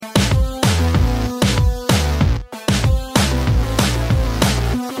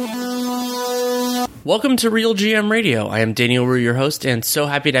Welcome to Real GM Radio. I am Daniel Rue, your host, and so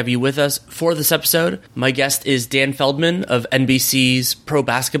happy to have you with us for this episode. My guest is Dan Feldman of NBC's Pro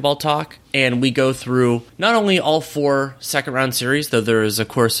Basketball Talk, and we go through not only all 4 second-round series, though there is, of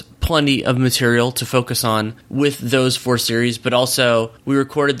course, plenty of material to focus on with those 4 series, but also we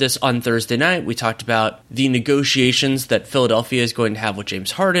recorded this on Thursday night. We talked about the negotiations that Philadelphia is going to have with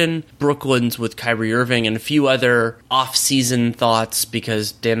James Harden, Brooklyn's with Kyrie Irving, and a few other off-season thoughts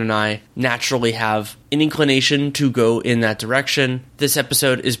because Dan and I naturally have an inclination to go in that direction. This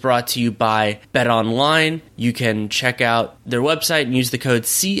episode is brought to you by BetOnline. You can check out their website and use the code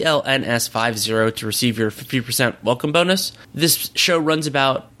CLNS50 to receive your 50% welcome bonus. This show runs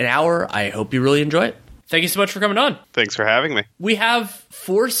about an hour. I hope you really enjoy it. Thank you so much for coming on. Thanks for having me. We have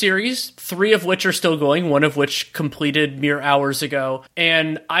 4 series, 3 of which are still going, one of which completed mere hours ago.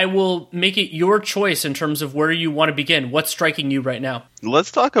 And I will make it your choice in terms of where you want to begin. What's striking you right now?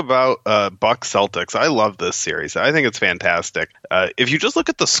 Let's talk about Bucks Celtics. I love this series. I think it's fantastic. If you just look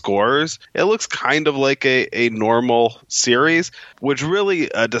at the scores, it looks kind of like a normal series, which really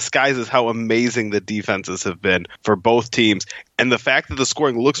disguises how amazing the defenses have been for both teams. And the fact that the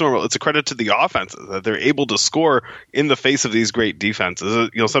scoring looks normal, it's a credit to the offenses, that they're able to score in the face of these great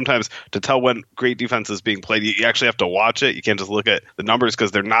defenses. You know, sometimes to tell when great defense is being played, you actually have to watch it. You can't just look at the numbers because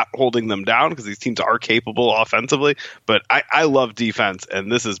they're not holding them down because these teams are capable offensively. But I love defense,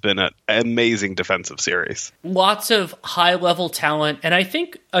 and this has been an amazing defensive series. Lots of high-level talent, and I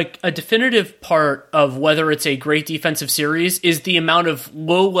think a definitive part of whether it's a great defensive series is the amount of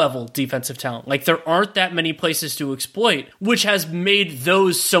low-level defensive talent. Like, there aren't that many places to exploit, which has made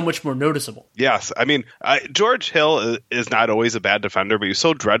those so much more noticeable. Yes. I mean, George Hill is not always a bad defender, but he was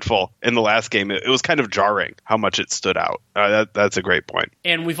so dreadful in the last game. It was kind of jarring how much it stood out. That's a great point.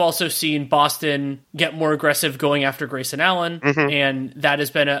 And we've also seen Boston get more aggressive going after Grayson Allen, and that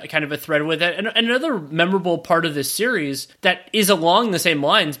has been a kind of a thread with it. And another memorable part of this series that is along the same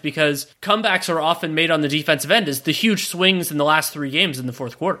lines, because comebacks are often made on the defensive end, is the huge swings in the last 3 games in the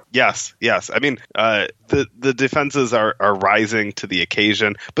fourth quarter. Yes. I mean, the defenses are rising to the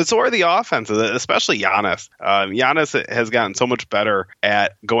occasion, but so are the offenses, especially Giannis. Giannis has gotten so much better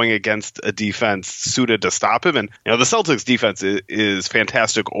at going against a defense suited to stop him. And, you know, the Celtics defense is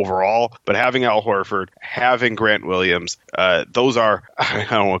fantastic overall, but having Al Horford, having Grant Williams, those are, I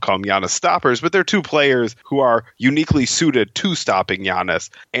don't want to call them Giannis stoppers, but they're 2 players who are uniquely suited to stopping Giannis.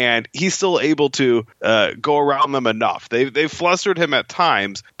 And he's still able to go around them enough. They've flustered him at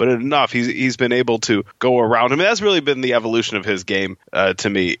times, but enough. He's been able to go around him. And that's really been the evolution of his game to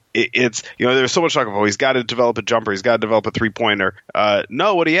me. It's, you know, there's so much talk about, he's got to develop a jumper, he's got to develop a 3-pointer.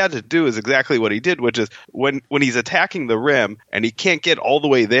 No, what he had to do is exactly what he did, which is when he's attacking the rim and he can't get all the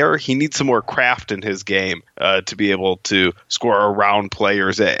way there, he needs some more craft in his game to be able to score around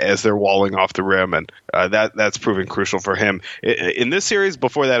players as they're walling off the rim. And that's proven crucial for him in this series.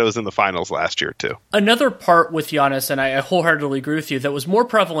 Before that, it was in the finals last year, too. Another part with Giannis, and I wholeheartedly agree with you, that was more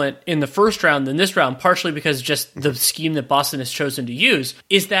prevalent in the first round than this round, partially because just the scheme that Boston has chosen to use,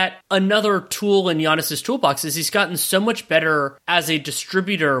 is that another tool in Giannis's toolbox is he's gotten so much better as a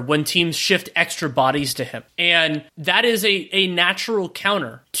distributor when teams shift extra bodies to him. And that is a natural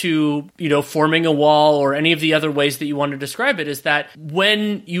counter to, you know, forming a wall or any of the other ways that you want to describe it, is that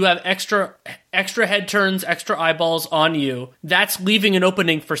when you have extra head turns, extra eyeballs on you, that's leaving an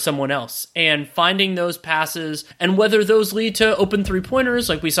opening for someone else. And finding those passes, and whether those lead to open 3-pointers,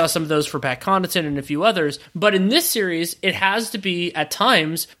 like we saw some of those for Pat Connaughton and a few others. But in this series, it has to be, at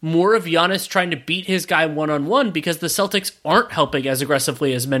times, more of Giannis trying to beat his guy one-on-one, because the Celtics aren't helping as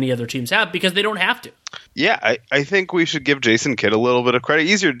aggressively as many other teams have, because they don't have to. Yeah, I think we should give Jason Kidd a little bit of credit.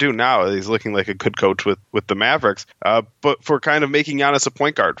 Easier to do now. He's looking like a good coach with the Mavericks, but for kind of making Giannis a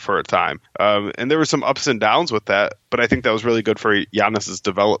point guard for a time. And there were some ups and downs with that, but I think that was really good for Giannis's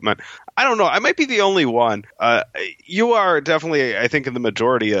development. I don't know. I might be the only one. You are definitely, I think, in the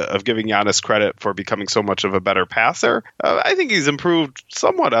majority of giving Giannis credit for becoming so much of a better passer. I think he's improved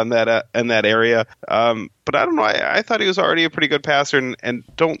somewhat on that in that area. But I don't know. I thought he was already a pretty good passer, and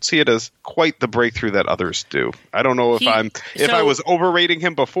don't see it as quite the breakthrough that others do. I don't know if I was overrating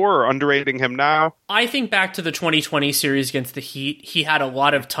him before or underrating him now. I think back to the 2020 series against the Heat, he had a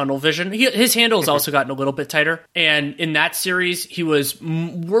lot of tunnel vision. His handle's also gotten a little bit tighter, and And in that series, he was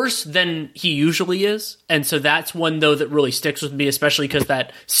worse than he usually is. And so that's one, though, that really sticks with me, especially because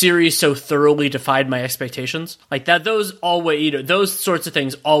that series so thoroughly defied my expectations. Like that, those always, those sorts of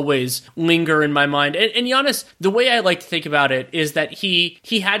things always linger in my mind. And Giannis, the way I like to think about it is that he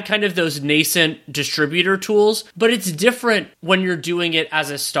had kind of those nascent distributor tools, but it's different when you're doing it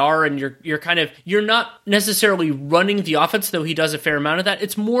as a star and you're not necessarily running the offense, though he does a fair amount of that.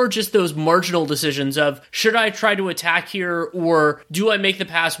 It's more just those marginal decisions of, should I try to attack here or do I make the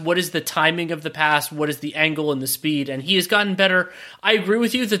pass? What is the timing of the pass? What is the angle and the speed? And he has gotten better. I agree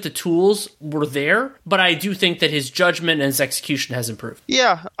with you that the tools were there, but I do think that his judgment and his execution has improved.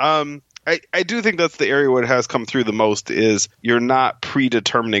 Yeah, I do think that's the area where it has come through the most is you're not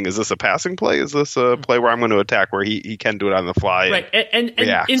predetermining, is this a passing play? Is this a play where I'm going to attack where he can do it on the fly? Right. And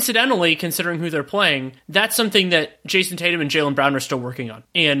incidentally, considering who they're playing, that's something that Jason Tatum and Jaylen Brown are still working on.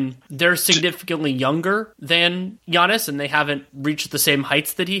 And they're significantly younger than Giannis, and they haven't reached the same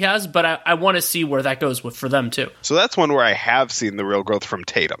heights that he has, but I want to see where that goes for them too. So that's one where I have seen the real growth from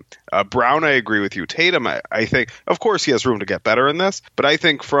Tatum. Brown, I agree with you. Tatum, I think, of course, he has room to get better in this, but I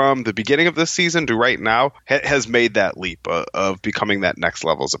think from the beginning of this season to right now has made that leap of becoming that next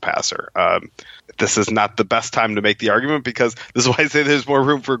level as a passer. This is not the best time to make the argument because this is why I say there's more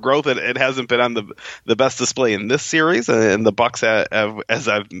room for growth. It hasn't been on the best display in this series, and the Bucks have, as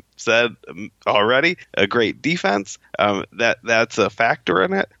I've said already, a great defense. That's a factor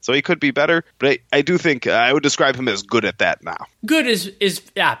in it. So he could be better, but I do think I would describe him as good at that now. Good is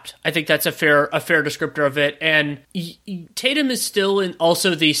apt. I think that's a fair descriptor of it. And Tatum is still in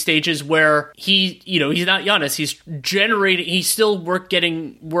also the stages where he's not Giannis. He's still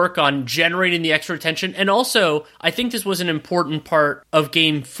getting work on generating the extra attention. And also, I think this was an important part of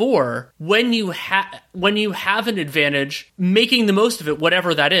Game 4 when you have an advantage, making the most of it,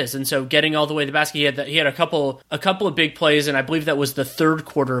 whatever that is. And so getting all the way to the basket, he had a couple of big plays, and I believe that was the third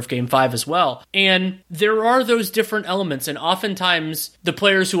quarter of Game 5 as well. And there are those different elements, and oftentimes the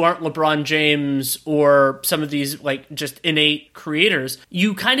players who aren't LeBron James or some of these like just innate creators,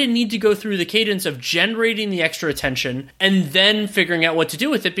 you kind of need to go through the cadence of generating the extra attention and then figuring out what to do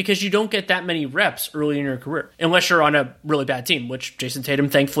with it, because you don't get that many reps early in your career unless you're on a really bad team, which Jason Tatum,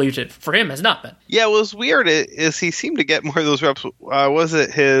 thankfully for him, has not been. Yeah, what was weird is he seemed to get more of those reps. Was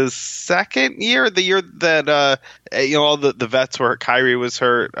it his second year? The year that all the vets were hurt. Kyrie was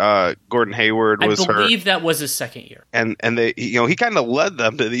hurt. Gordon Hayward was hurt. I believe that was his second year. And they he kind of led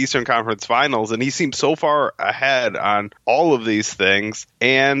them to the Eastern Conference Finals, and he seemed so far ahead on all of these things,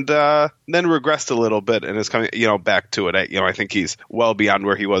 and then regressed a little bit and is coming back to it. I think he's well beyond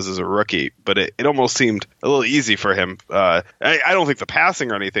where he was as a rookie, but it almost seemed a little easy for him. I don't think the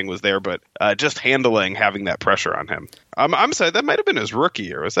passing or anything was there, but just handling, having that pressure on him. I'm sorry, that might have been his rookie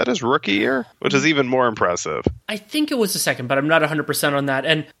year. Was that his rookie year? Which is even more impressive. I think it was the second, but I'm not 100% on that.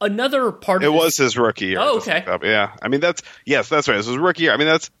 And another part of it was his rookie year. Oh, okay. Yeah. I mean, that's right. This was his rookie year. I mean,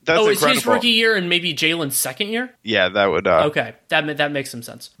 that's incredible. It's his rookie year and maybe Jalen's second year? Yeah, that would... Okay, that makes some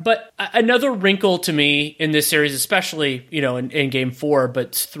sense. But another wrinkle to me in this series, especially, in Game 4,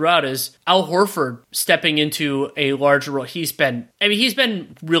 but throughout, is Al Horford stepping into a larger role. He's been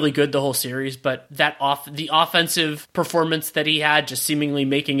really good the whole series, but the offensive performance that he had, just seemingly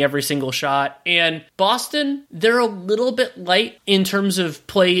making every single shot. And Boston, they're a little bit light in terms of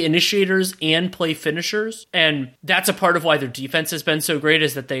play initiators and play finishers, and that's a part of why their defense has been so great,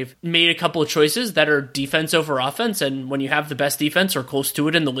 is that they've made a couple of choices that are defense over offense, and when you have the best defense or close to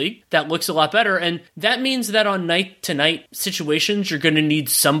it in the league, that looks a lot better. And that means that on night-to-night situations, you're going to need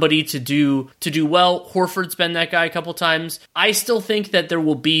somebody to do well. Horford's been that guy a couple times. I still think that there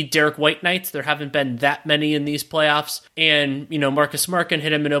will be Derek White nights. There haven't been that many in these playoffs, and Marcus Smart can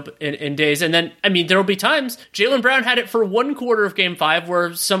hit him in days. And then, there will be times Jaylen Brown had it for one quarter of Game 5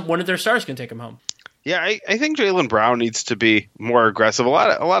 where one of their stars can take him home. Yeah, I think Jaylen Brown needs to be more aggressive. A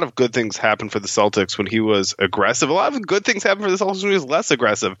lot of good things happened for the Celtics when he was aggressive. A lot of good things happened for the Celtics when he was less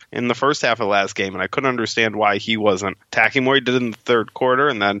aggressive in the first half of the last game, and I couldn't understand why he wasn't attacking more. He did in the third quarter,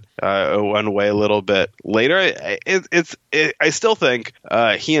 and then went away a little bit later. I still think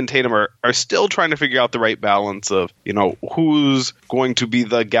he and Tatum are still trying to figure out the right balance of who's going to be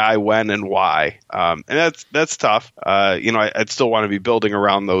the guy when and why, and that's tough. I'd still want to be building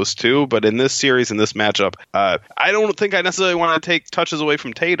around those two, but in this series, in this matchup, I don't think I necessarily want to take touches away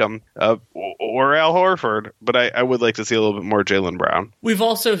from Tatum or Al Horford, but I would like to see a little bit more Jaylen Brown. We've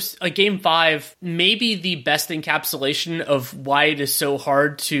also, Game 5, maybe the best encapsulation of why it is so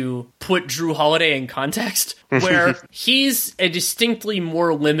hard to put Jrue Holiday in context, where he's a distinctly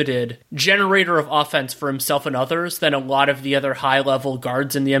more limited generator of offense for himself and others than a lot of the other high-level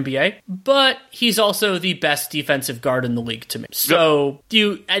guards in the NBA, but he's also the best defensive guard in the league to me. So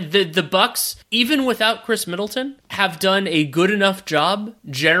the Bucks, even without Chris Middleton, have done a good enough job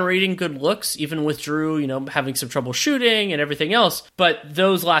generating good looks, even with Drew, having some trouble shooting and everything else. But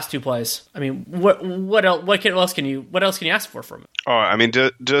those last two plays, I mean, what else can you ask for from him? Oh, I mean,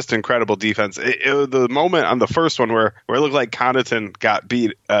 just incredible defense. The moment on the first one where it looked like Connaughton got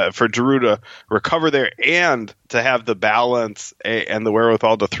beat, for Drew to recover there and to have the balance and the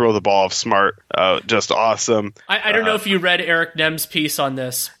wherewithal to throw the ball off Smart, just awesome. I don't know if you read Eric Nem's piece on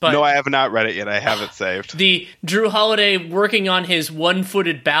this, but no, I have not read it yet. I have it saved. The Drew Holiday working on his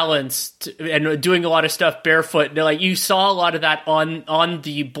one-footed balance and doing a lot of stuff barefoot. Like, you saw a lot of that on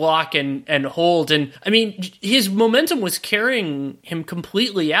the block and hold, and I mean, his momentum was carrying him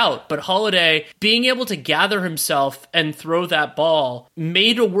completely out, but Holiday being able to gather himself and throw that ball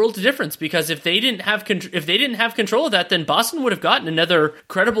made a world of difference, because if they didn't have control of that, then Boston would have gotten another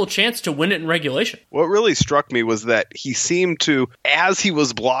credible chance to win it in regulation. What really struck me was that he seemed to, as he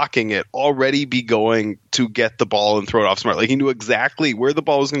was blocking it, already be going to get the ball and throw it off Smart. Like, he knew exactly where the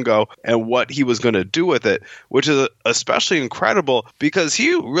ball was going to go and what he was going to do with it, which is especially incredible because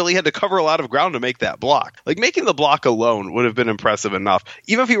he really had to cover a lot of ground to make that block. Like, making the block alone would have been impressive enough.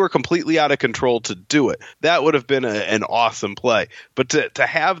 Even if he were completely out of control to do it, that would have been an awesome play. But to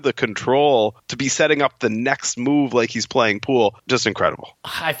have the control to be setting up the next move like he's playing pool, just incredible.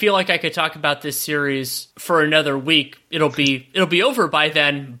 I feel like I could talk about this series for another week. It'll be over by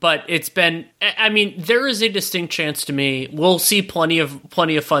then, but it's been, I mean, there is a distinct chance to me, we'll see plenty of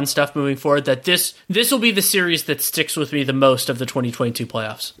fun stuff moving forward, that this will be the series that sticks with me the most of the 2022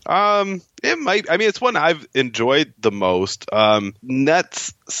 playoffs. It might. I mean, it's one I've enjoyed the most.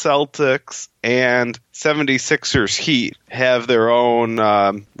 Nets, Celtics, and 76ers Heat have their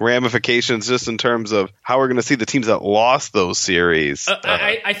own ramifications just in terms of how we're going to see the teams that lost those series.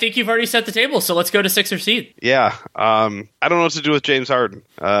 I think you've already set the table, so let's go to Sixers Heat. Yeah. I don't know what to do with James Harden.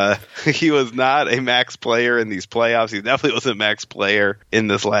 He was not a max player in these playoffs. He definitely wasn't a max player in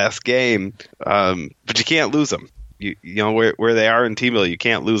this last game. But you can't lose him. You know where they are in T-Mill, you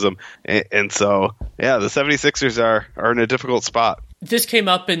can't lose them. And so, yeah, the 76ers are in a difficult spot. This came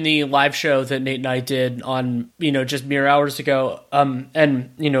up in the live show that Nate and I did on, just mere hours ago.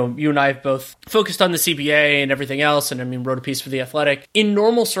 And, you and I have both focused on the CBA and everything else, and wrote a piece for The Athletic. In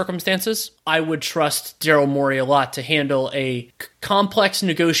normal circumstances, I would trust Daryl Morey a lot to handle a complex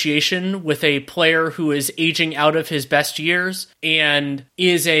negotiation with a player who is aging out of his best years and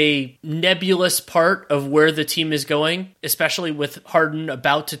is a nebulous part of where the team is going, especially with Harden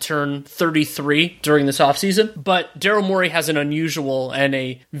about to turn 33 during this offseason. But Daryl Morey has an unusual and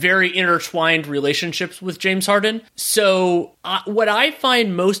a very intertwined relationships with James Harden. So what I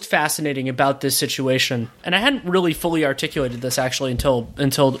find most fascinating about this situation, and I hadn't really fully articulated this actually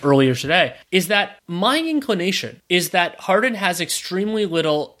until earlier today, is that my inclination is that Harden has extremely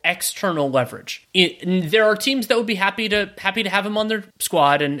little external leverage. There are teams that would be happy to have him on their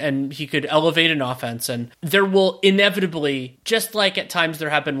squad, and he could elevate an offense, and there will inevitably, just like at times there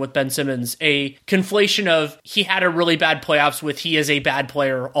happened with Ben Simmons, a conflation of he had a really bad playoffs with he is a bad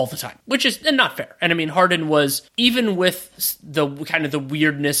player all the time, which is not fair. And Harden was, even with the kind of the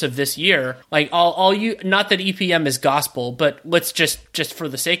weirdness of this year, like not that EPM is gospel, but let's just for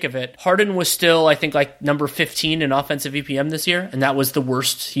the sake of it, Harden was still, I think, like number 15 in offensive EPM this year, and that was the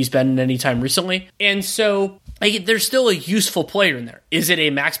worst he's been in any time recently. And so there's still a useful player in there. Is it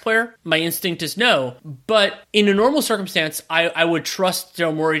a max player? My instinct is no. But in a normal circumstance, I would trust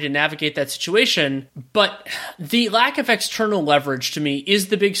Daryl Morey to navigate that situation. But the lack of external leverage to me is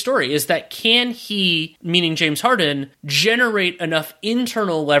the big story, is that can he, meaning James Harden, generate enough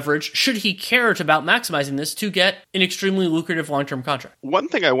internal leverage, should he care about maximizing this, to get an extremely lucrative long-term contract? One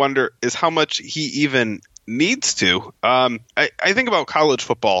thing I wonder is how much he even needs to. I think about college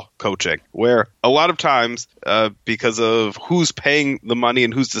football coaching, where a lot of times, because of who's paying the money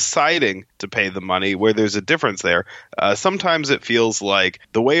and who's deciding to pay the money, where there's a difference there, sometimes it feels like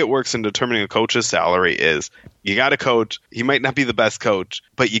the way it works in determining a coach's salary is you got a coach, he might not be the best coach,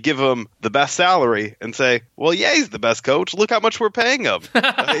 but you give him the best salary and say, well, yeah, he's the best coach. Look how much we're paying him.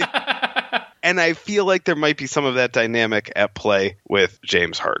 And I feel like there might be some of that dynamic at play with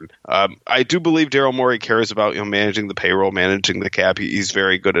James Harden. I do believe Daryl Morey cares about managing the payroll, managing the cap. He's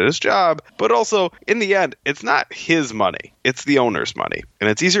very good at his job. But also, in the end, it's not his money. It's the owner's money. And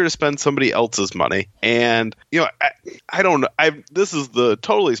it's easier to spend somebody else's money. And, I don't know. This is the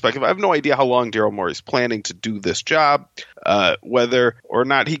totally speculative. I have no idea how long Daryl Morey's planning to do this job, whether or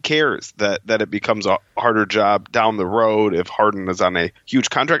not he cares that it becomes a harder job down the road if Harden is on a huge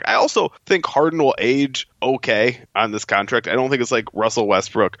contract. I also think Harden will age okay on this contract. I don't think it's like Russell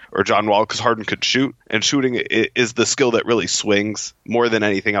Westbrook or John Wall, because Harden could shoot, and shooting is the skill that really swings more than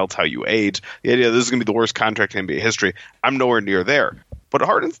anything else how you age. The idea this is going to be the worst contract in NBA history, I'm nowhere near there. But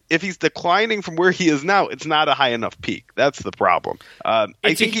Harden, if he's declining from where he is now, it's not a high enough peak. That's the problem. I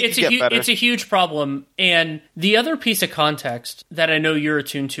think he can get better. It's a huge problem. And the other piece of context that I know you're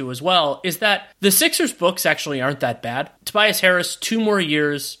attuned to as well is that the Sixers books actually aren't that bad. Tobias Harris, 2 more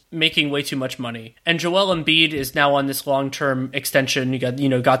years, making way too much money. And Joel Embiid is now on this long-term extension. You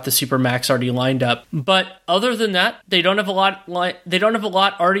got the Supermax already lined up. But other than that, they don't have a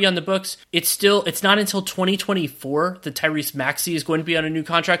lot already on the books. It's not until 2024 that Tyrese Maxey is going to be on a new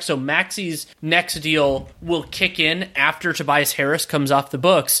contract. So Maxey's next deal will kick in after Tobias Harris comes off the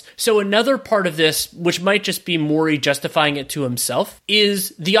books. So another part of this, which might just be Morey justifying it to himself,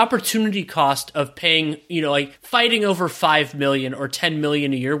 is the opportunity cost of paying, fighting over $5 million or $10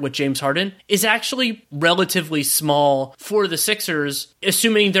 million a year with James Harden is actually relatively small for the Sixers,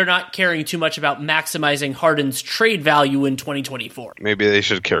 assuming they're not caring too much about maximizing Harden's trade value in 2024. Maybe they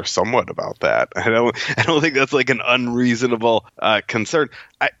should care somewhat about that. I don't think that's like an unreasonable concern.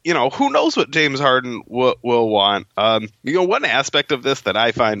 Who knows what James Harden will want? One aspect of this that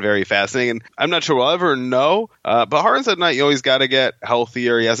I find very fascinating, and I'm not sure we'll ever know, but Harden said he's got to get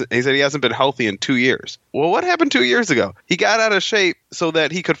healthier. He said he hasn't been healthy in 2 years. Well, what happened 2 years ago? He got out of shape so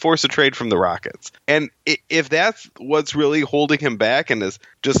that he could force a trade from the Rockets. And if that's what's really holding him back and has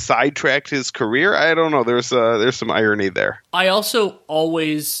just sidetracked his career, I don't know. There's some irony there. I also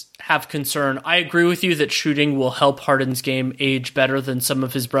always have concern. I agree with you that shooting will help Harden's game age better than some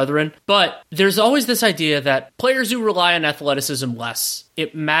of his brethren, but there's always this idea that players who rely on athleticism less,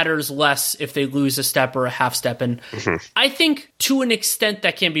 it matters less if they lose a step or a half step. And I think to an extent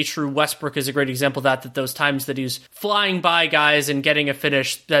that can be true. Westbrook is a great example of that those times that he's flying by guys and getting a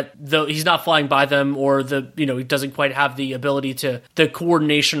finish that though he's not flying by them, or he doesn't quite have the ability to the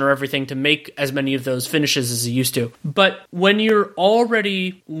coordination or everything to make as many of those finishes as he used to. But when you're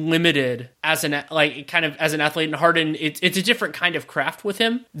already limited as an athlete, and Harden, it's a different kind of craft with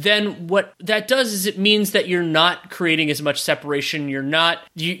him, then what that does is it means that you're not creating as much separation. You're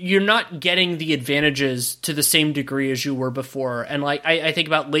not getting the advantages to the same degree as you were before. And I think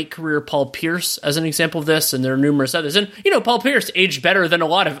about late career Paul Pierce as an example of this, and there are numerous others. And Paul Pierce aged better than a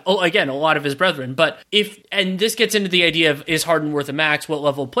lot of his brethren. But and this gets into the idea of, is Harden worth a max? What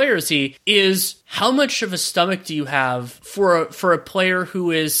level of player is he? Is how much of a stomach do you have for a player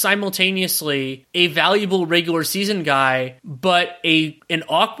who is simultaneously a valuable regular season guy, but an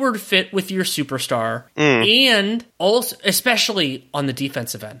awkward fit with your superstar, and also especially on the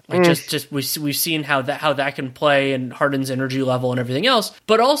defensive end, we've seen how that can play, and Harden's energy level and everything else,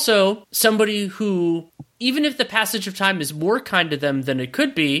 but also somebody who, even if the passage of time is more kind to them than it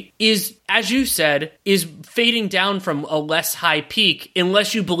could be, is, as you said, is fading down from a less high peak,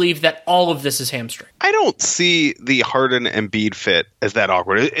 unless you believe that all of this is hamstring. I don't see the Harden and Embiid fit as that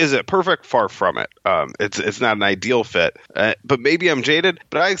awkward. Is it perfect? Far from it. It's not an ideal fit. But maybe I'm jaded.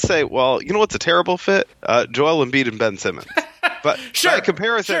 But I say, well, what's a terrible fit? Joel Embiid and Ben Simmons. But sure, by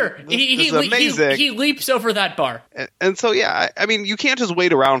comparison, this is amazing. He leaps over that bar. And so, yeah, I mean, you can't just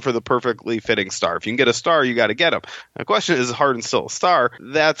wait around for the perfectly fitting star. If you can get a star, you got to get him. The question is Harden still a star?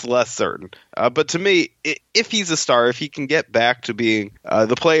 That's less certain. But to me, if he's a star, if he can get back to being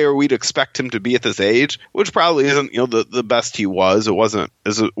the player we'd expect him to be at this age, which probably isn't the best he was. It wasn't.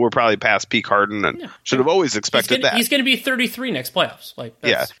 We're probably past peak Harden, and should have always expected that. He's going to be 33 next playoffs.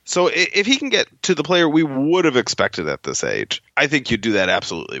 Yeah. So if he can get to the player we would have expected at this age, I think you'd do that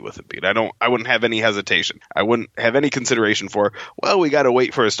absolutely with Embiid. I wouldn't have any hesitation. I wouldn't have any consideration for, well, we got to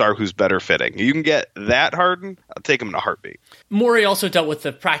wait for a star who's better fitting. You can get that Harden, I'll take him in a heartbeat. Morey also dealt with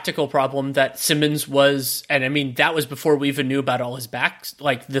the practical problem that Simmons was was, and I mean, that was before we even knew about all his back,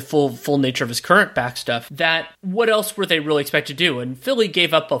 like the full nature of his current back stuff, that what else were they really expected to do? And Philly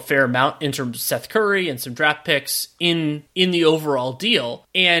gave up a fair amount in terms of Seth Curry and some draft picks in the overall deal.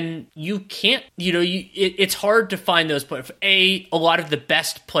 And you can't, it's hard to find those players. A lot of the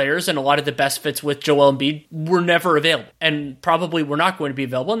best players and a lot of the best fits with Joel Embiid were never available and probably were not going to be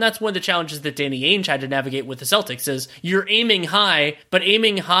available. And that's one of the challenges that Danny Ainge had to navigate with the Celtics is you're aiming high, but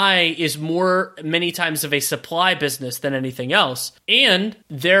aiming high is more many times of a supply business than anything else. And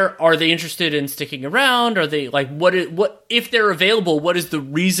are they interested in sticking around? Are they like, what if they're available, what is the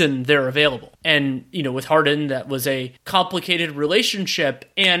reason they're available? And, with Harden, that was a complicated relationship.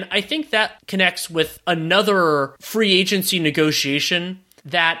 And I think that connects with another free agency negotiation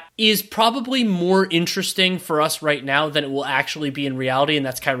that is probably more interesting for us right now than it will actually be in reality, and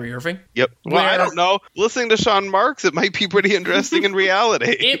that's Kyrie Irving. Yep. Well, I don't know. Listening to Sean Marks, it might be pretty interesting in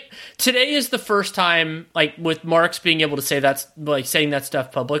reality. Today is the first time, like with Marks being able to say that, like saying that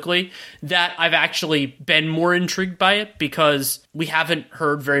stuff publicly, that I've actually been more intrigued by it because we haven't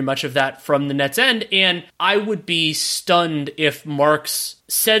heard very much of that from the Nets end, and I would be stunned if Marks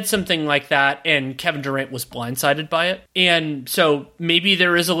said something like that and Kevin Durant was blindsided by it. And so maybe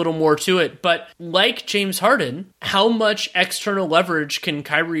there is a little more to it, but like James Harden, how much external leverage can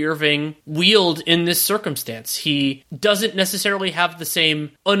Kyrie Irving wield in this circumstance? He doesn't necessarily have the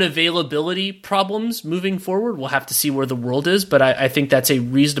same unavailability problems moving forward. We'll have to see where the world is, but I think that's a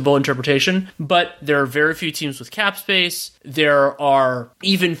reasonable interpretation. But there are very few teams with cap space. There are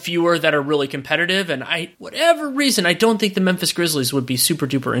even fewer that are really competitive, and whatever reason, I don't think the Memphis Grizzlies would be super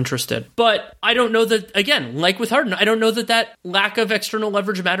duper interested. But I don't know that, again, like with Harden, I don't know that lack of external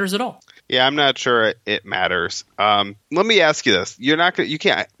leverage matters at all. Yeah, I'm not sure it matters. Let me ask you this: you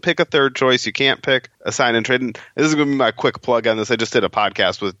can't pick a third choice. You can't pick a sign and trade. And this is going to be my quick plug on this. I just did a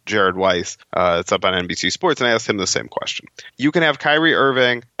podcast with Jared Weiss. It's up on NBC Sports, and I asked him the same question. You can have Kyrie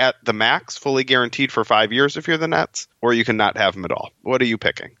Irving at the max, fully guaranteed for 5 years if you're the Nets, or you can not have him at all. What are you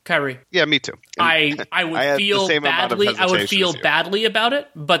picking? Kyrie. Yeah, me too. And I would feel badly. I would feel badly about it,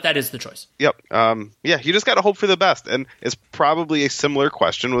 but that is the choice. Yep. Yeah, you just got to hope for the best, and it's probably a similar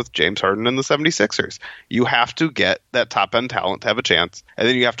question with James Harden and the 76ers. You have to get that top-end talent to have a chance, and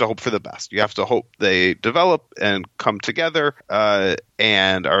then you have to hope for the best. You have to hope they develop and come together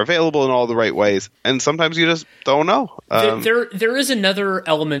and are available in all the right ways, and sometimes you just don't know. There is another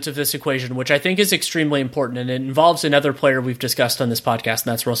element of this equation, which I think is extremely important, and it involves another player we've discussed on this podcast,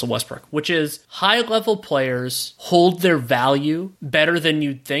 and that's Russell Westbrook, which is high-level players hold their value better than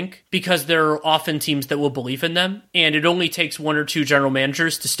you'd think because there are often teams that will believe in them, and it only takes one or two general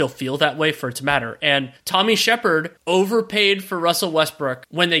managers to still feel that way for it to matter. And Tommy Shepard overpaid for Russell Westbrook.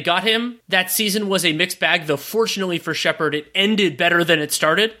 When they got him, that season was a mixed bag, though fortunately for Shepard, it ended better than it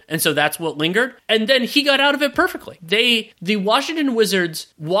started, and so that's what lingered. And then he got out of it perfectly. The Washington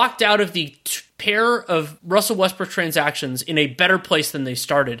Wizards walked out of the pair of Russell Westbrook transactions in a better place than they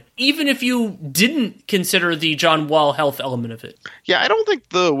started, even if you didn't consider the John Wall health element of it. Yeah, I don't think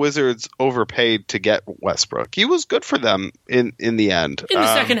the Wizards overpaid to get Westbrook. He was good for them in the end. In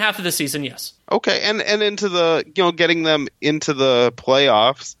the second half of the season, yes. Okay, and into the getting them into the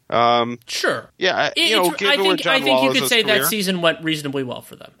playoffs. Sure. Yeah, I think you could say that season went reasonably well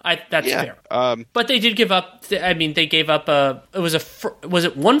for them. That's fair. But they did give up. They gave up was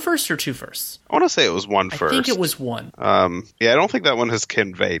it one first or two firsts? I want to say it was one first. I think it was one. I don't think that one has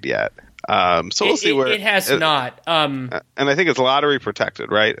conveyed yet. So we'll see where it has not. And I think it's lottery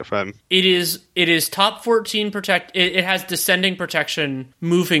protected, right? It is top 14 protect. It has descending protection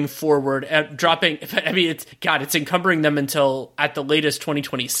moving forward, dropping. I mean, it's encumbering them until at the latest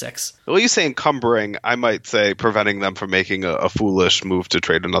 2026. Well, you say encumbering, I might say preventing them from making a foolish move to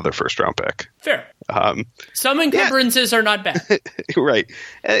trade another first round pick. Fair. Some encumbrances are not bad. Right.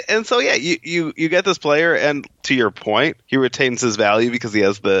 And so, yeah, you get this player, and to your point, he retains his value because he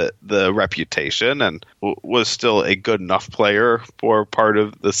has the reputation and was still a good enough player for part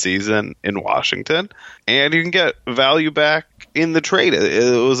of the season in Washington. And you can get value back in the trade.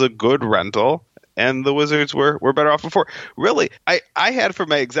 It was a good rental. And the Wizards were better off before. Really, I had for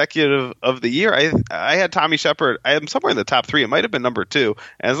my executive of the year, I had Tommy Shepard. I am somewhere in the top 3. It might have been number 2.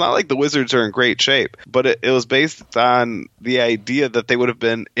 And it's not like the Wizards are in great shape, but it was based on the idea that they would have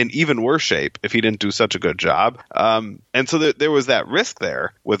been in even worse shape if he didn't do such a good job. And so there was that risk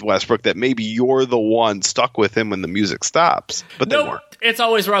there with Westbrook that maybe you're the one stuck with him when the music stops. But they weren't. It's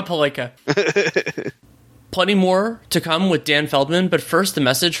always Rob Pelinka. Plenty more to come with Dan Feldman, but first a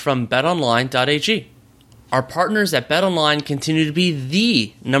message from betonline.ag. Our partners at BetOnline continue to be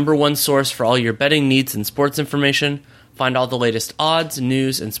the number one source for all your betting needs and sports information. Find all the latest odds,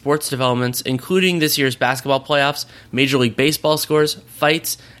 news, and sports developments, including this year's basketball playoffs, Major League Baseball scores,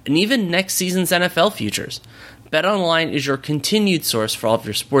 fights, and even next season's NFL futures. BetOnline is your continued source for all of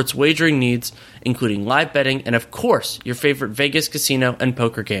your sports wagering needs, including live betting and, of course, your favorite Vegas, casino, and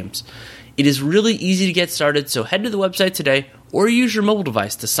poker games. It is really easy to get started, so head to the website today or use your mobile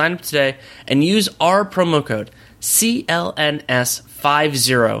device to sign up today and use our promo code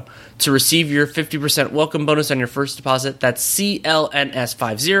CLNS50 to receive your 50% welcome bonus on your first deposit. That's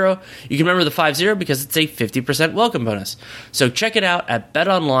CLNS50. You can remember the 50 because it's a 50% welcome bonus. So check it out at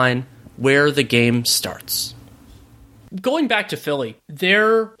BetOnline, where the game starts. Going back to Philly,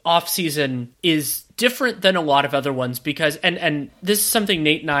 their offseason is different than a lot of other ones because, and this is something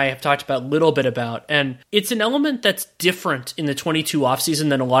Nate and I have talked about a little bit about, and it's an element that's different in the 22 offseason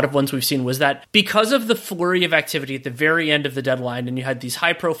than a lot of ones we've seen, was that because of the flurry of activity at the very end of the deadline, and you had these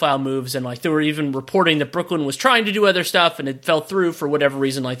high-profile moves, and like they were even reporting that Brooklyn was trying to do other stuff, and it fell through for whatever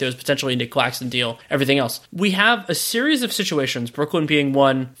reason, like there was potentially a Nick Claxton deal, everything else. We have a series of situations, Brooklyn being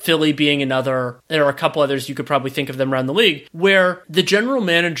one, Philly being another, there are a couple others, you could probably think of them around the league, where the general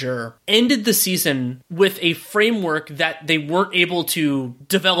manager ended the season with a framework that they weren't able to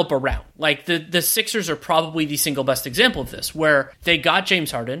develop around. Like the Sixers are probably the single best example of this, where they got James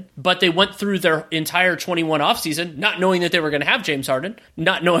Harden, but they went through their entire 21 offseason not knowing that they were going to have James Harden,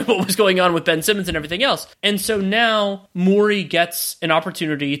 not knowing what was going on with Ben Simmons and everything else. And so now Morey gets an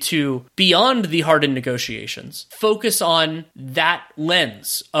opportunity to, beyond the Harden negotiations, focus on that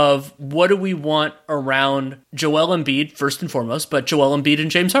lens of what do we want around Joel Embiid, first and foremost, but Joel Embiid and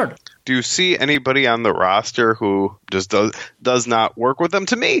James Harden. Do you see anybody on the roster who just does not work with them?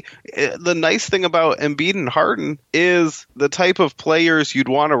 To me, the nice thing about Embiid and Harden is the type of players you'd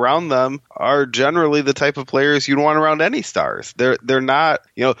want around them are generally the type of players you'd want around any stars. They're not,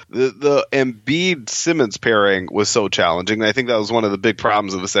 the Embiid Simmons pairing was so challenging. And I think that was one of the big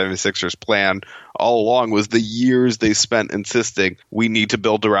problems of the 76ers plan all along, was the years they spent insisting we need to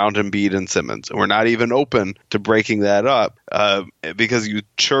build around Embiid and Simmons. And we're not even open to breaking that up because you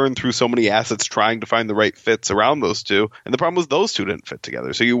churn through so many assets trying to find the right fits around those two. And the problem was those two didn't fit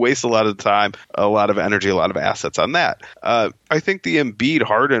together. So you waste a lot of time, a lot of energy, a lot of assets on that. I think the Embiid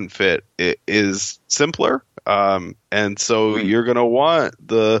Harden fit is simpler. And so you're going to want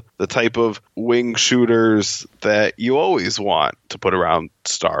the type of wing shooters that you always want to put around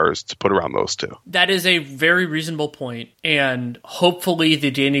stars, to put around those two. That is a very reasonable point, and hopefully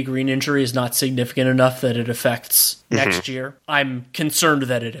the Danny Green injury is not significant enough that it affects next year. I'm concerned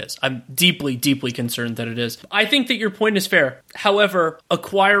that it is. I'm deeply, deeply concerned that it is. I think that your point is fair. However,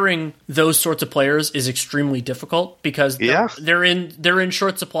 acquiring those sorts of players is extremely difficult because they're in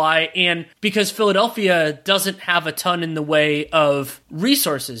short supply, and because Philadelphia doesn't have a ton in the way of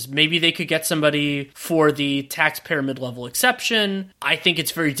resources. Maybe they could get somebody for the taxpayer mid-level exception. I think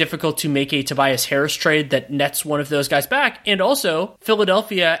it's very difficult to make a Tobias Harris trade that nets one of those guys back. And also,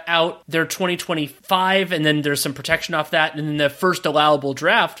 Philadelphia out their 2025, and then there's some protection off that, and then the first allowable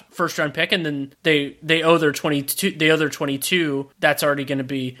draft, first round pick, and then they owe their 22. They owe their 22. That's already going to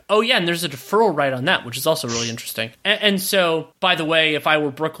be. Oh yeah, and there's a deferral right on that, which is also really interesting. And so, by the way, if I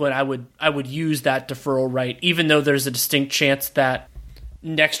were Brooklyn, I would use that deferral right, even though there's a distinct chance that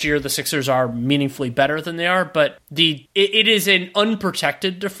next year the Sixers are meaningfully better than they are, but it is an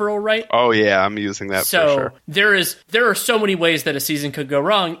unprotected deferral right. Oh yeah, I'm using that for sure. There are so many ways that a season could go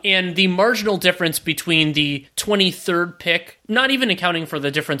wrong, and the marginal difference between the 23rd pick, not even accounting for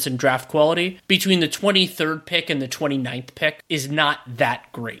the difference in draft quality, between the 23rd pick and the 29th pick is not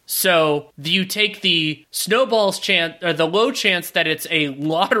that great. So you take the snowball's chance, or the low chance that it's a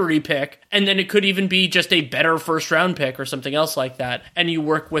lottery pick, and then it could even be just a better first round pick or something else like that, and you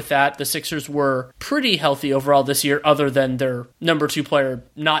work with that. The Sixers were pretty healthy overall this year, other than their number 2 player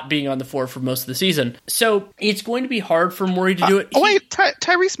not being on the floor for most of the season. So it's going to be hard for Morey to do it.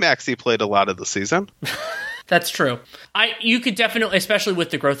 Tyrese Maxey played a lot of the season. That's true. You could definitely, especially with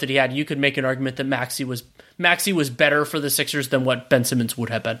the growth that he had, you could make an argument that Maxey was better for the Sixers than what Ben Simmons would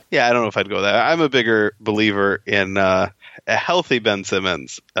have been. Yeah, I don't know if I'd go there. I'm a bigger believer in a healthy Ben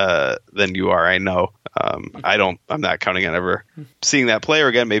Simmons than you are. I know. I'm not counting on ever seeing that player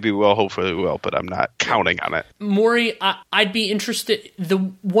again. Maybe we will, hopefully we will, but I'm not counting on it. Morey, I'd be interested.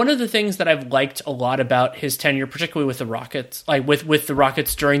 One of the things that I've liked a lot about his tenure, particularly with the Rockets, like with the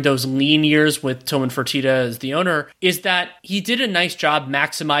Rockets during those lean years with Tillman Fertitta as the owner, is that he did a nice job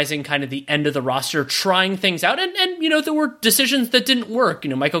maximizing kind of the end of the roster, trying things out. And there were decisions that didn't work.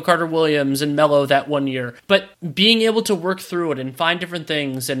 Michael Carter-Williams and Melo that one year. But being able to work through it and find different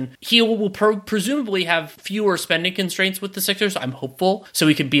things, and he will presumably have fewer spending constraints with the Sixers, I'm hopeful, so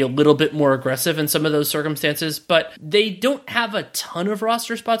he could be a little bit more aggressive in some of those circumstances. But they don't have a ton of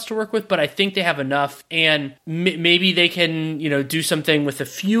roster spots to work with, but I think they have enough, and maybe they can, do something with a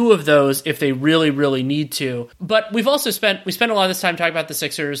few of those if they really, really need to. But we spent a lot of this time talking about the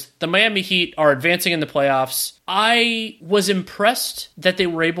Sixers. The Miami Heat are advancing in the playoffs. I was impressed that they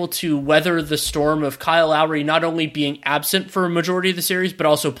were able to weather the storm of Kyle Lowry not only being absent for a majority of the series, but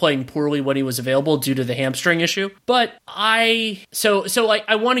also playing poorly when he was available due to the hamstring issue. But I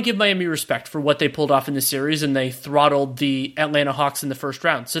want to give Miami respect for what they pulled off in the series, and they throttled the Atlanta Hawks in the first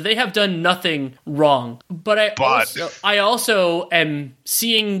round. So they have done nothing wrong. But I also am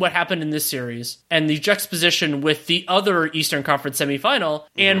seeing what happened in this series and the juxtaposition with the other Eastern Conference semifinal.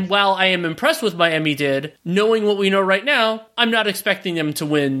 And while I am impressed with Miami did, knowing what we know right now, I'm not expecting them to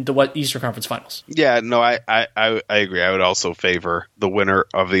win the Eastern Conference Finals. Yeah, no, I agree. I would also favor the winner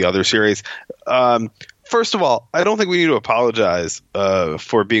of the other series. First of all, I don't think we need to apologize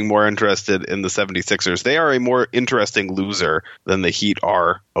for being more interested in the 76ers. They are a more interesting loser than the Heat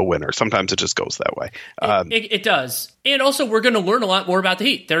are a winner. Sometimes it just goes that way. It does. And also, we're going to learn a lot more about the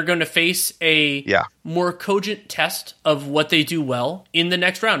Heat. They're going to face a more cogent test of what they do well in the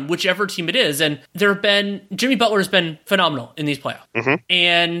next round, whichever team it is. And Jimmy Butler has been phenomenal in these playoffs. Mm-hmm.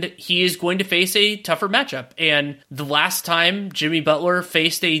 And he is going to face a tougher matchup. And the last time Jimmy Butler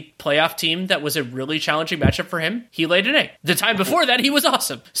faced a playoff team that was a really challenging matchup for him, he laid an egg. The time before that, he was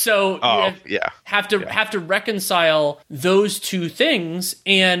awesome. So have to reconcile those two things.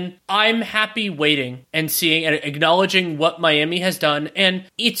 And I'm happy waiting and seeing and acknowledging what Miami has done. And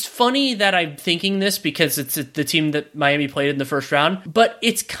it's funny that I'm thinking this because it's the team that Miami played in the first round, but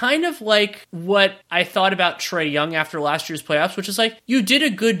it's kind of like what I thought about Trae Young after last year's playoffs, which is like, you did a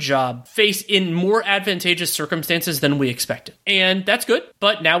good job faced in more advantageous circumstances than we expected. And that's good,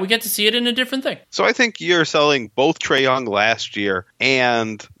 but now we get to see it in a different thing. So I think you're selling both Trae Young last year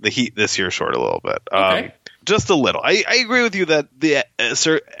and the Heat this year short a little bit. Okay. Just a little. I agree with you that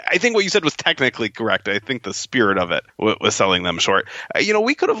I think what you said was technically correct. I think the spirit of it was selling them short.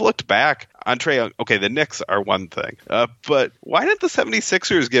 We could have looked back on Trae Young. Okay, the Knicks are one thing. But why didn't the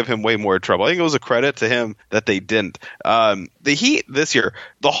 76ers give him way more trouble? I think it was a credit to him that they didn't. The Heat this year,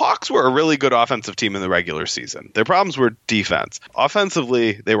 the Hawks were a really good offensive team in the regular season. Their problems were defense.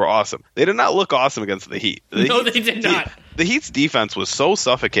 Offensively, they were awesome. They did not look awesome against the Heat. They did not. The Heat's defense was so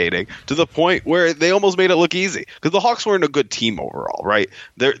suffocating to the point where they almost made it look easy because the Hawks weren't a good team overall, right?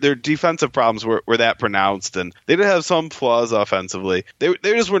 Their defensive problems were that pronounced, and they did have some flaws offensively. They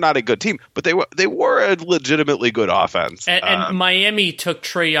just were not a good team, but they were a legitimately good offense. And Miami took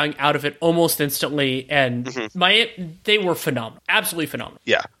Trae Young out of it almost instantly, and they were phenomenal, absolutely phenomenal.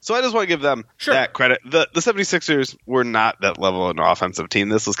 Yeah, so I just want to give them that credit. The 76ers were not that level of an offensive team.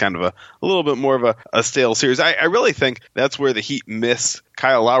 This was kind of a little bit more of a stale series. I really think that's where the Heat miss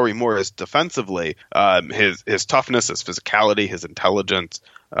Kyle Lowry more is defensively. His toughness, his physicality, his intelligence.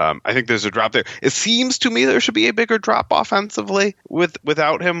 I think there's a drop there. It seems to me there should be a bigger drop offensively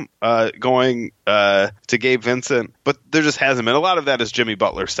without him going to Gabe Vincent, but there just hasn't been. A lot of that is Jimmy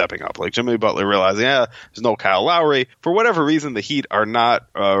Butler stepping up. Like Jimmy Butler realizing, there's no Kyle Lowry. For whatever reason, the Heat are not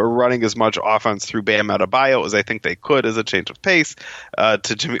running as much offense through Bam Adebayo as I think they could as a change of pace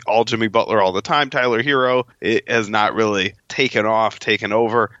to Jimmy Butler all the time. Tyler Hero has not really taken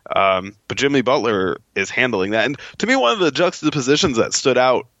over. But Jimmy Butler is handling that. And to me, one of the juxtapositions that stood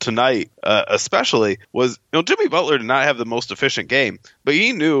out tonight, especially, was Jimmy Butler did not have the most efficient game, but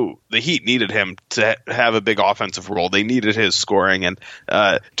he knew the Heat needed him to have a big offensive role. They needed his scoring, and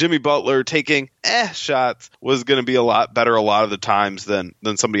Jimmy Butler taking shots was going to be a lot better a lot of the times than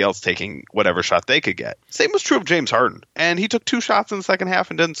somebody else taking whatever shot they could get. Same was true of James Harden, and he took 2 shots in the second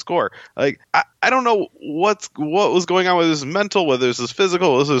half and didn't score. Like I don't know what was going on with his mental, whether this is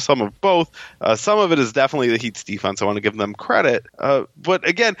physical, this is some of both. Some of it is definitely the Heat's defense. I want to give them credit, but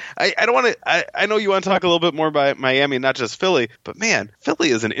again, I don't want to. I know you want to talk a little bit more about Miami, not just Philly, but man, Philly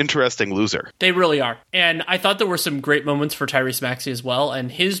is an interesting loser. They really are, and I thought there were some great moments for Tyrese Maxey as well,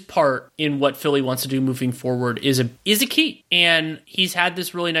 and his part in what Philly wants to do moving forward is a key. And he's had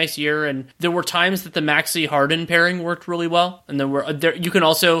this really nice year, and there were times that the Maxey Harden pairing worked really well, and you can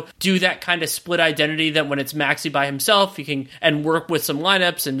also do that kind of split identity that when it's Maxey by himself, you can and work with some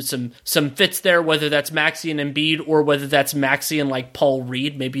lineups and some fits there, whether that's Maxey and Embiid or whether that's Maxey and like Paul Reed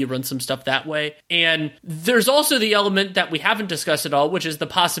read. Maybe you run some stuff that way. And there's also the element that we haven't discussed at all, which is the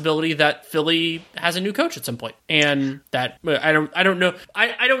possibility that Philly has a new coach at some point. And that I don't know.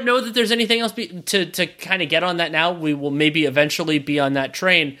 I don't know that there's anything else to kind of get on that now. We will maybe eventually be on that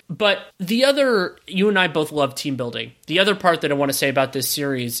train. But the other, you and I both love team building. The other part that I want to say about this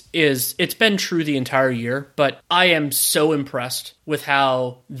series is it's been true the entire year, but I am so impressed with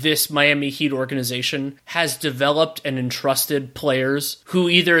how this Miami Heat organization has developed and entrusted players who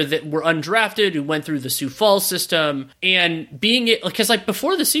either that were undrafted, who went through the Sioux Falls system, and being it, because like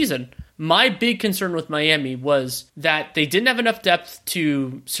before the season, my big concern with Miami was that they didn't have enough depth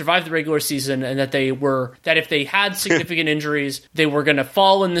to survive the regular season, and that if they had significant injuries, they were going to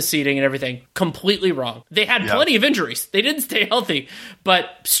fall in the seeding and everything. Completely wrong. They had plenty of injuries. They didn't stay healthy, but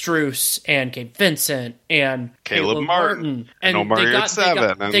Strus and Gabe Vincent and Caleb Martin and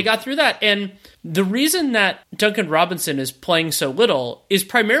they got through that. And the reason that Duncan Robinson is playing so little is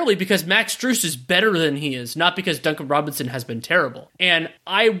primarily because Max Strus is better than he is, not because Duncan Robinson has been terrible. And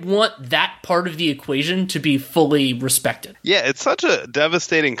I want that part of the equation to be fully respected. Yeah, it's such a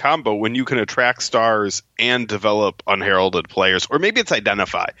devastating combo when you can attract stars and develop unheralded players, or maybe it's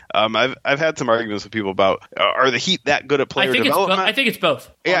identify. I've had some arguments with people about, are the Heat that good at player development? I think it's both.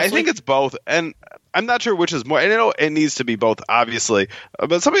 Yeah, honestly. I think it's both. And I'm not sure which is more. And I know it needs to be both, obviously.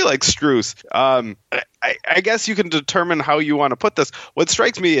 But somebody like Strus, I guess you can determine how you want to put this. What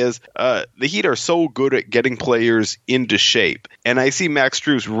strikes me is the Heat are so good at getting players into shape. And I see Max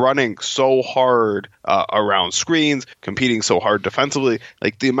Strus running so hard around screens, competing so hard defensively.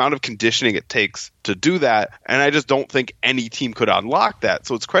 Like the amount of conditioning it takes to do that. And I just don't think any team could unlock that.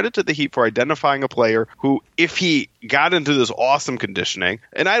 So it's credit to the Heat for identifying a player who, if he got into this awesome conditioning,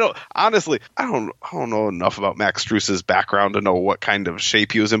 and I don't know enough about Max Strus's background to know what kind of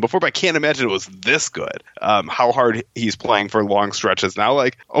shape he was in before, but I can't imagine it was this good. How hard he's playing for long stretches now,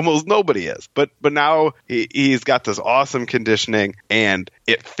 like almost nobody is. But now he's got this awesome conditioning and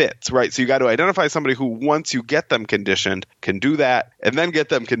it fits, right? So you got to identify somebody who, once you get them conditioned, can do that, and then get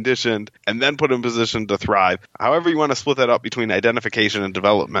them conditioned, and then put them in position to thrive. However you want to split that up between identification and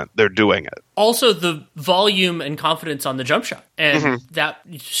development, they're doing it. Also, the volume and confidence on the jump shot. And that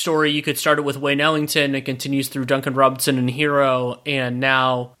story, you could start it with Wayne Ellington. It continues through Duncan Robinson and Hero, and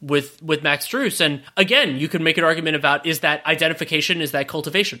now with Max Strus. And again, you could make an argument about, is that identification, is that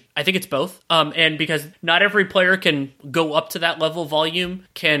cultivation? I think it's both. And because not every player can go up to that level of volume,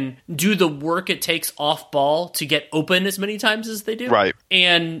 can do the work it takes off ball to get open as many times as they do. Right.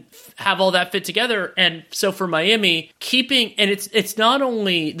 And have all that fit together. And so for Miami, and it's not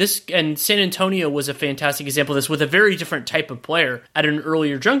only this, and San Antonio was a fantastic example of this with a very different type of player at an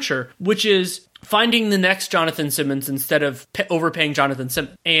earlier juncture, which is finding the next Jonathan Simmons instead of overpaying Jonathan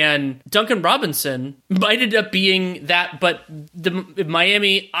Simmons. And Duncan Robinson might end up being that, but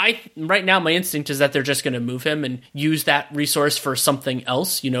Miami, right now my instinct is that they're just going to move him and use that resource for something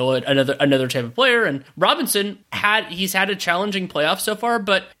else, another type of player. And Robinson he's had a challenging playoff so far,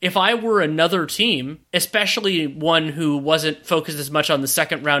 but if I were another team, especially one who wasn't focused as much on the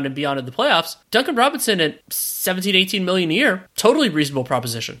second round and beyond of the playoffs, Duncan Robinson at 17, 18 million a year, totally reasonable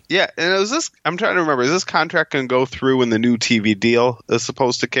proposition. Yeah, and I'm trying to remember, is this contract going to go through when the new TV deal is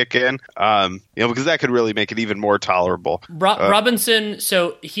supposed to kick in? Because that could really make it even more tolerable. Robinson,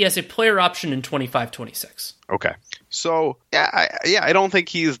 so he has a player option in 25-26. Okay. So, I don't think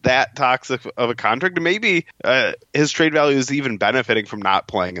he's that toxic of a contract. Maybe his trade value is even benefiting from not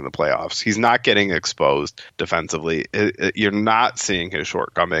playing in the playoffs. He's not getting exposed defensively. You're not seeing his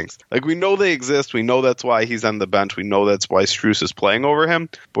shortcomings. Like, we know they exist. We know that's why he's on the bench. We know that's why Strus is playing over him.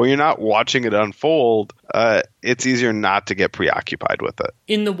 But when you're not watching it unfold, it's easier not to get preoccupied with it.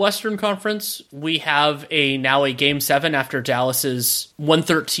 In the Western Conference, we have now a Game 7 after Dallas's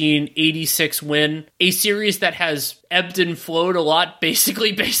 113-86 win, a series that has ebbed and flowed a lot,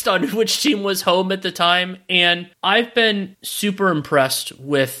 basically based on which team was home at the time. And I've been super impressed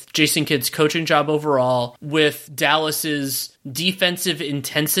with Jason Kidd's coaching job overall, with Dallas's defensive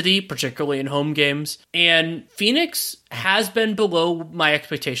intensity, particularly in home games. And Phoenix has been below my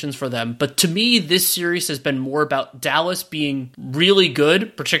expectations for them. But to me, this series has been more about Dallas being really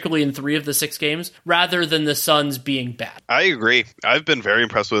good, particularly in 3 of the 6 games, rather than the Suns being bad. I agree. I've been very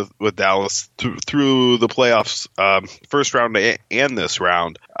impressed with Dallas through the playoffs, first round and this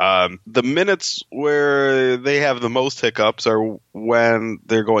round. The minutes where they have the most hiccups are when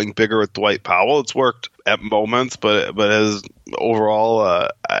they're going bigger with Dwight Powell. It's worked at moments, but as overall,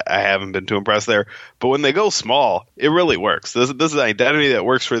 I haven't been too impressed there. But when they go small, it really works. This is an identity that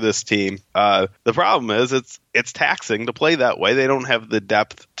works for this team. The problem is it's taxing to play that way. They don't have the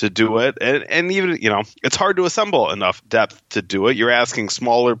depth to do it. And even, it's hard to assemble enough depth to do it. You're asking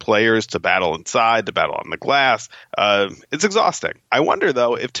smaller players to battle inside, to battle on the glass. It's exhausting. I wonder,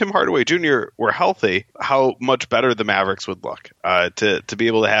 though, if Tim Hardaway Jr. were healthy, how much better the Mavericks would look. To be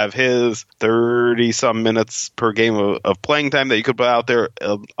able to have his 30-some minutes per game of playing time that you could put out there,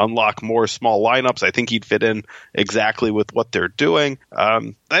 unlock more small lineups. I think he'd fit in exactly with what they're doing.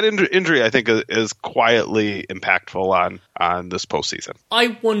 That injury, I think, is quietly impactful on this postseason.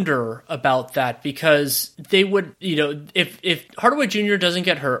 I wonder about that because they would, if Hardaway Jr. doesn't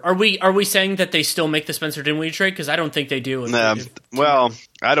get hurt, are we saying that they still make the Spencer Dinwiddie trade? Because I don't think they do. Well,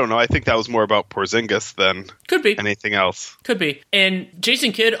 I don't know. I think that was more about Porzingis than could be anything else. Could be. And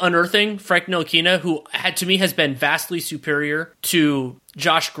Jason Kidd unearthing Frank Ntilikina, who to me has been vastly superior to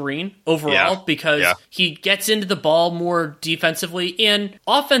Josh Green overall because he gets into the ball more defensively and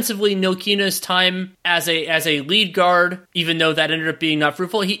offensively. Ntilikina's time as a lead guard, even though that ended up being not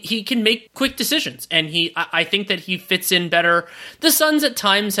fruitful, he can make quick decisions, and I think that he fits in better. The Suns at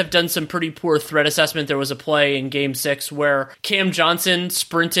times have done some pretty poor threat assessment. There was a play in Game 6 where Cam Johnson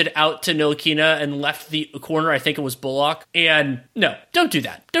sprinted out to Ntilikina and left the corner. I think it was Bullock. And no, don't do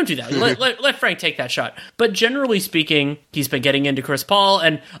that. Don't do that. let Frank take that shot. But generally speaking, he's been getting into Chris Paul,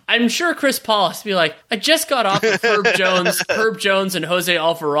 and I'm sure Chris Paul has to be like, I just got off of Herb Jones and Jose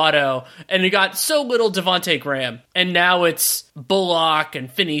Alvarado, and he got so little Devontae Graham, and now it's Bullock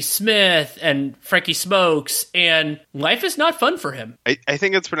and Finney Smith and Frankie Smokes, and life is not fun for him. I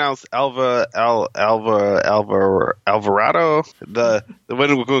think it's pronounced Alvarado.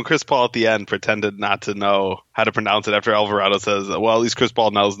 When Chris Paul at the end pretended not to know how to pronounce it after Alvarado says, well, at least Chris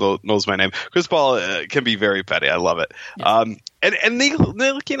Paul knows my name. Chris Paul can be very petty. I love it. Yes. And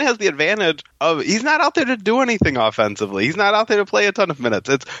Ntilikina has the advantage of he's not out there to do anything offensively. He's not out there to play a ton of minutes.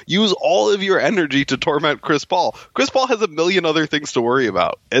 It's use all of your energy to torment Chris Paul. Chris Paul has a million other things to worry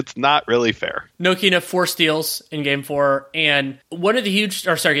about. It's not really fair. Ntilikina 4 steals in Game 4, and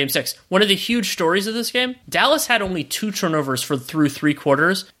Game 6. One of the huge stories of this game, Dallas had only 2 turnovers through 3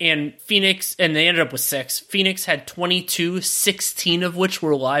 quarters, and Phoenix, and they ended up with 6. Phoenix had 22, 16 of which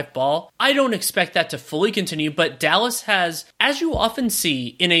were live ball. I don't expect that to fully continue, but Dallas has, as you often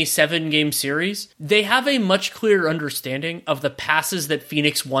see in a 7-game series, they have a much clearer understanding of the passes that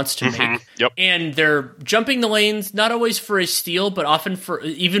Phoenix wants to make. Yep. And they're jumping the lanes, not always for a steal, but often for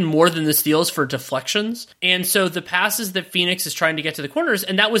even more than the steals, for deflections. And so the passes that Phoenix is trying to get to the corners,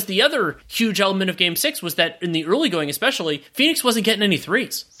 and that was the other huge element of Game 6, was that in the early going especially, Phoenix wasn't getting any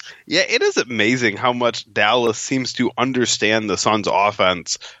threes. Yeah, it is amazing how much Dallas seems to understand the Suns'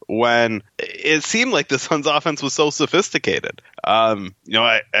 offense when it seemed like the Suns' offense was so sophisticated. I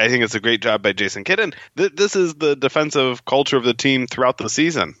think it's a great job by Jason Kidd. And this is the defensive culture of the team throughout the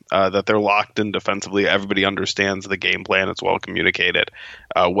season, that they're locked in defensively. Everybody understands the game plan. It's well communicated,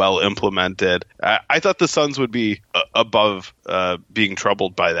 well implemented. I thought the Suns would be above being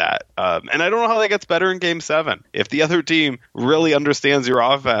troubled by that. And I don't know how that gets better in Game 7. If the other team really understands your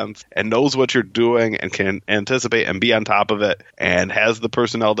offense and knows what you're doing and can anticipate and be on top of it and has the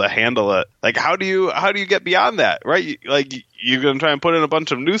personnel to handle it, like how do you get beyond that, right? You're going to try and put in a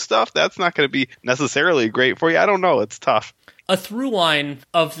bunch of new stuff. That's not going to be necessarily great for you. I don't know. It's tough. A through line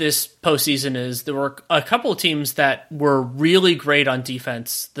of this postseason is there were a couple of teams that were really great on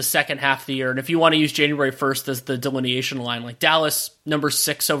defense the second half of the year. And if you want to use January 1st as the delineation line, like Dallas, number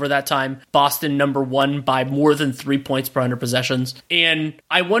 6 over that time, Boston, number 1 by more than 3 points per 100 possessions. And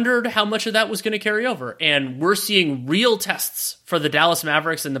I wondered how much of that was going to carry over. And we're seeing real tests for the Dallas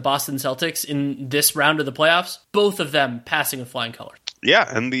Mavericks and the Boston Celtics in this round of the playoffs, both of them passing with flying colors. Yeah,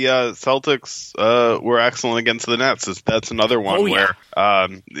 and the Celtics were excellent against the Nets. That's another one where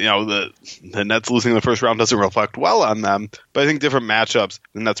the Nets losing the first round doesn't reflect well on them. But I think different matchups,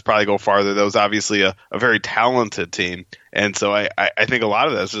 the Nets probably go farther. That was obviously a very talented team. And so I think a lot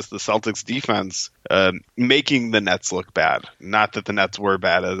of that is just the Celtics defense making the Nets look bad. Not that the Nets were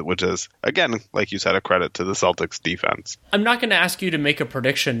bad, which is, again, like you said, a credit to the Celtics defense. I'm not going to ask you to make a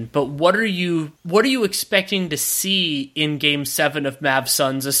prediction, but what are you expecting to see in Game 7 of Mavs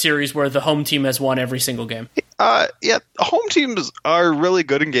Suns, a series where the home team has won every single game? Home teams are really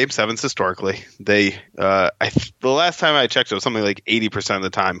good in Game 7s historically. The last time I checked, it was something like 80% of the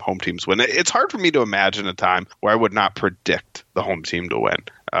time home teams win. It's hard for me to imagine a time where I would not predict the home team to win.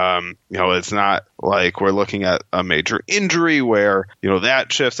 It's not like we're looking at a major injury where,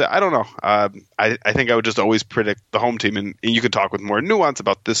 that shifts. I don't know. I think I would just always predict the home team, and you could talk with more nuance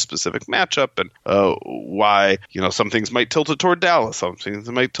about this specific matchup and why, some things might tilt it toward Dallas, some things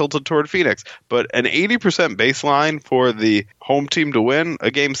might tilt it toward Phoenix. But an 80% baseline for the home team to win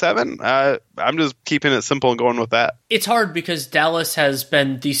a Game 7, I'm just keeping it simple and going with that. It's hard because Dallas has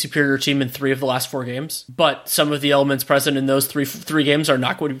been the superior team in 3 of the last 4 games, but some of the elements present in those three games are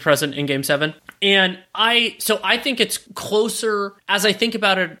not going to be present in Game 7. And I think it's closer, as I think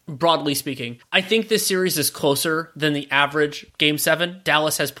about it broadly speaking, I think this series is closer than the average Game 7.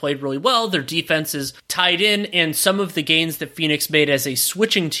 Dallas has played really well. Their defense is tied in, and some of the gains that Phoenix made as a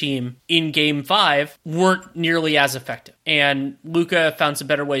switching team in Game 5 weren't nearly as effective. And Luka found some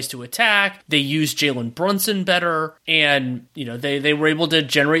better ways to attack. They used Jalen Brunson better, and they were able to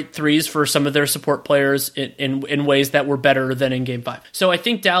generate threes for some of their support players in ways that were better than in Game 5. So I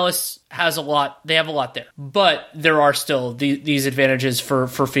think Dallas has a lot. They have a lot there, but there are still these advantages for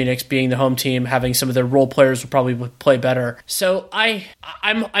Phoenix being the home team, having some of their role players will probably play better. So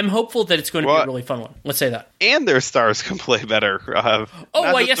I'm hopeful that it's going to be a really fun one. Let's say that. And their stars can play better.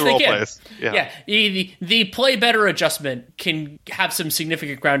 Yes, they can. Plays. Yeah. The play better adjustment can have some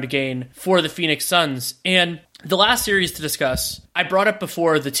significant ground to gain for the Phoenix Suns. And the last series to discuss, I brought up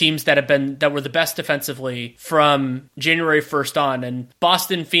before the teams that were the best defensively from January 1st on, and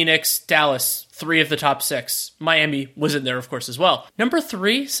Boston, Phoenix, Dallas, 3 of the top 6. Miami was in there, of course, as well. Number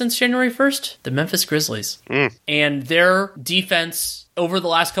 3 since January 1st, the Memphis Grizzlies. And their defense over the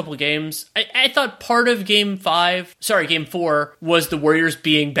last couple of games, I thought part of Game 4 was the Warriors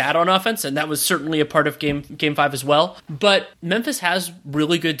being bad on offense, and that was certainly a part of Game 5 as well. But Memphis has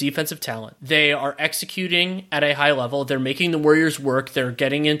really good defensive talent. They are executing at a high level. They're making the Warriors work. They're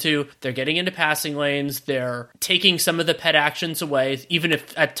getting into passing lanes. They're taking some of the pet actions away, even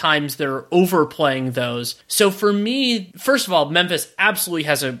if at times they're overplaying those. So for me, first of all, Memphis absolutely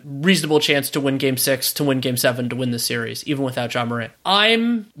has a reasonable chance to win Game 6, to win Game 7, to win the series, even without Ja Morant.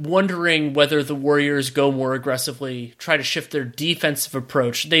 I'm wondering whether the Warriors go more aggressively, try to shift their defensive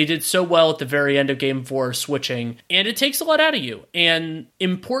approach. They did so well at the very end of Game 4 switching, and it takes a lot out of you. And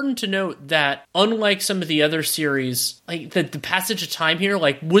important to note that unlike some of the other series, like the passage of time here,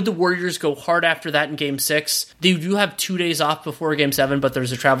 like would the Warriors go hard after that in Game 6? They do have 2 days off before Game 7, but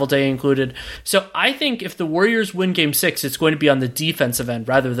there's a travel day included. So I think if the Warriors win Game 6, it's going to be on the defensive end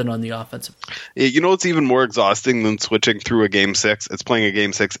rather than on the offensive. It's even more exhausting than switching through a Game 6. It's playing a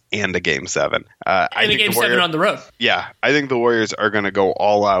Game 6 and a Game 7. I think Game 7 on the road. Yeah, I think the Warriors are going to go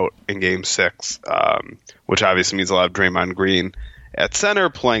all out in Game 6, which obviously means a lot of Draymond Green at center,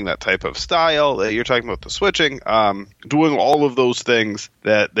 playing that type of style. You're talking about the switching, doing all of those things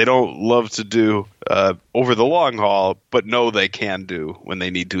that they don't love to do over the long haul, but know they can do when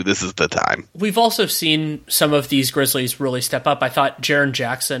they need to. This is the time. We've also seen some of these Grizzlies really step up. I thought Jaren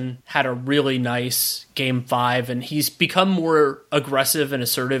Jackson had a really nice Game 5, and he's become more aggressive and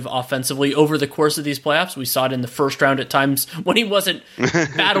assertive offensively over the course of these playoffs. We saw it in the first round at times when he wasn't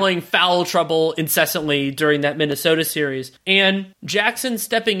battling foul trouble incessantly during that Minnesota series. And Jackson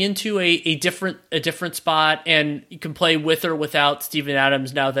stepping into a different spot, and you can play with or without Steven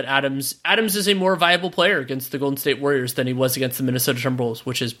Adams now that Adams is a more viable player against the Golden State Warriors than he was against the Minnesota Timberwolves,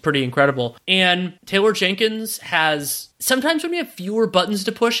 which is pretty incredible. And Taylor Jenkins has... Sometimes when you have fewer buttons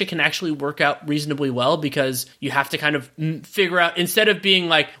to push, it can actually work out reasonably well because you have to kind of figure out, instead of being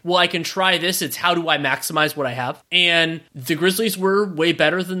like, well, I can try this, it's how do I maximize what I have? And the Grizzlies were way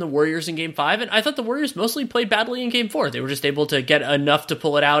better than the Warriors in Game 5, and I thought the Warriors mostly played badly in Game 4. They were just able to get enough to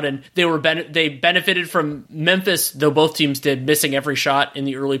pull it out, and they benefited from Memphis, though both teams did, missing every shot in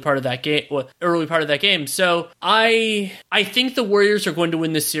the early part of that game. So I think the Warriors are going to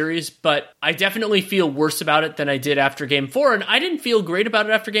win this series, but I definitely feel worse about it than I did after Game 4, and I didn't feel great about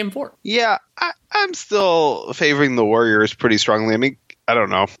it after Game 4. Yeah, I'm still favoring the Warriors pretty strongly. I mean, I don't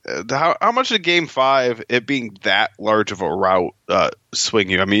know. How much did Game 5, it being that large of a rout, swing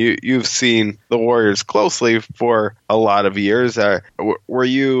you? I mean, you've seen the Warriors closely for a lot of years. Were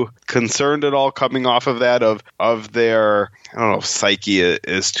you concerned at all coming off of that, of their, I don't know if psyche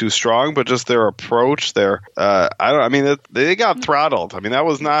is too strong, but just their approach, they got throttled. I mean, that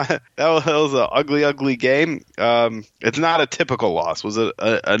was an ugly game. It's not a typical loss. Was it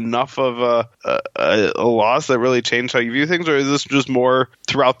enough of a loss that really changed how you view things, or is this just more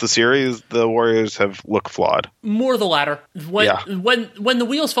throughout the series the Warriors have looked flawed? More the latter. when the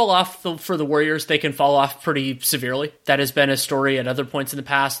wheels fall off for the Warriors, they can fall off pretty severely. That has been a story at other points in the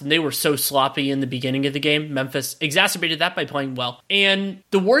past, and they were so sloppy in the beginning of the game. Memphis exacerbated that by playing well. And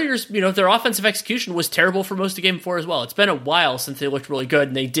the Warriors, their offensive execution was terrible for most of Game 4 as well. It's been a while since they looked really good,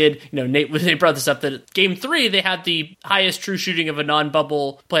 and they did, Nate brought this up, that Game 3, they had the highest true shooting of a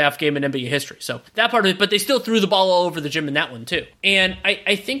non-bubble playoff game in NBA history. So that part of it, but they still threw the ball all over the gym in that one too. And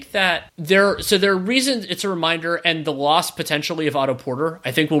I think that there are reasons, it's a reminder, and the loss potentially of Otto Porter,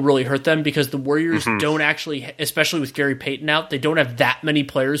 I think will really hurt them, because the Warriors don't actually, especially with Gary Payton out, they don't have that many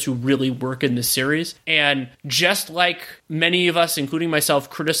players who really work in this series. And just like many of us, including myself,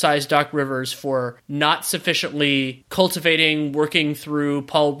 criticized Doc Rivers for not sufficiently cultivating, working through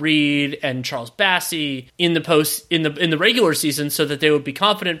Paul Reed and Charles Bassey in the regular season so that they would be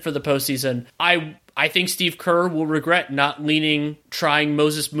confident for the postseason, I think Steve Kerr will regret not trying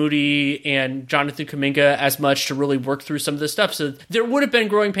Moses Moody and Jonathan Kuminga as much to really work through some of this stuff. So there would have been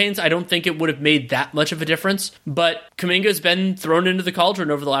growing pains. I don't think it would have made that much of a difference, but Kuminga's been thrown into the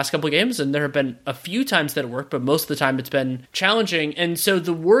cauldron over the last couple of games, and there have been a few times that it worked, but most of the time it's been challenging. And so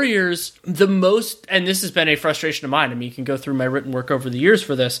the Warriors, and this has been a frustration of mine, you can go through my written work over the years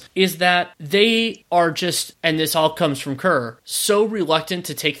for this, is that they are just, and this all comes from Kerr, so reluctant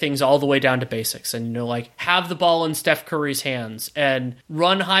to take things all the way down to basics. And have the ball in Steph Curry's hands and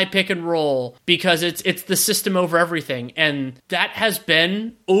run high pick and roll, because it's the system over everything. And that has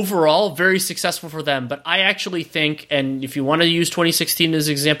been overall very successful for them. But I actually think, and if you want to use 2016 as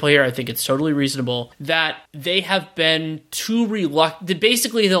an example here, I think it's totally reasonable, that they have been too reluctant.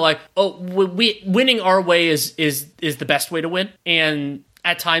 Basically, they're like, winning our way is the best way to win. And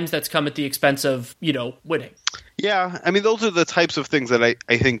at times that's come at the expense of, winning. Yeah, those are the types of things that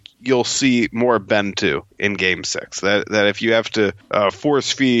I think you'll see more bend to in Game 6. That if you have to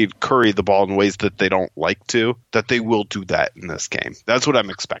force feed Curry the ball in ways that they don't like to, that they will do that in this game. That's what I'm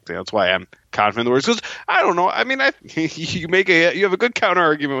expecting. That's why I'm confident in the Warriors. Because I don't know. You have a good counter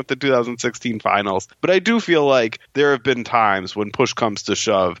argument with the 2016 finals, but I do feel like there have been times when push comes to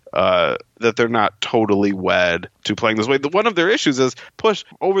shove that they're not totally wed to playing this way. One of their issues is Push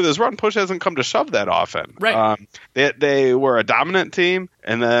over this run. Push hasn't come to shove that often. Right. They were a dominant team,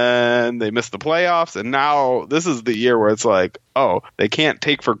 and then they missed the playoffs, and now this is the year where it's like, they can't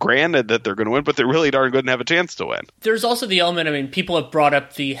take for granted that they're going to win, but they're really darn good and have a chance to win. There's also the element, people have brought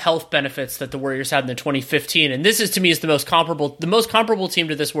up the health benefits that the Warriors had in the 2015, and this is, to me, is the most comparable team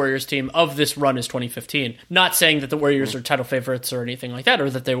to this Warriors team of this run is 2015. Not saying that the Warriors are title favorites or anything like that, or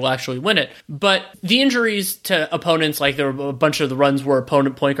that they will actually win it, but the injuries to opponents, like there were a bunch of the runs where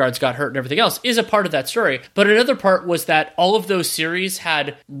opponent point guards got hurt and everything else, is a part of that story. But another part was that all of those series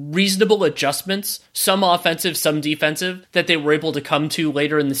had reasonable adjustments, some offensive, some defensive, that they were able to come to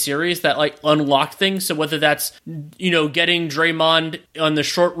later in the series that unlocked things. So whether that's, getting Draymond on the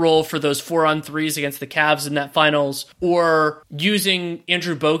short roll for those 4-on-3s against the Cavs in that finals, or using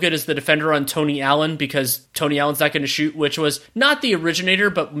Andrew Bogut as the defender on Tony Allen because Tony Allen's not going to shoot, which was not the originator,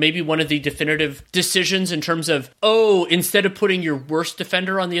 but maybe one of the definitive decisions in terms of, instead of putting your worst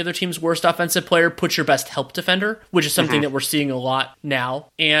defender on the other team's worst offensive player, put your best help defender, which is something that we're seeing a lot now.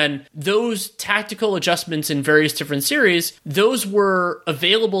 And those tactical adjustments in various different series, those were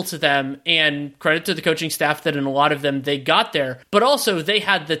available to them, and credit to the coaching staff that in a lot of them they got there, but also they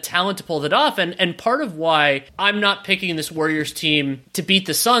had the talent to pull that off. And part of why I'm not picking this Warriors team to beat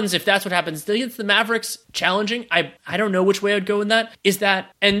the Suns, if that's what happens against the Mavericks, challenging, I don't know which way I'd go in that, is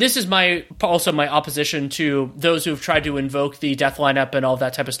that, and this is also my opposition to those who've tried to invoke the death lineup and all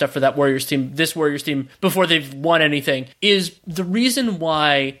that type of stuff for that Warriors team, this Warriors team, before they've won anything, is the reason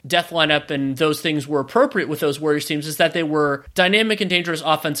why death lineup and those things were appropriate with those Warriors teams is that they were dynamic and dangerous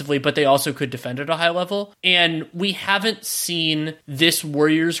offensively, but they also could defend at a high level. And we haven't seen this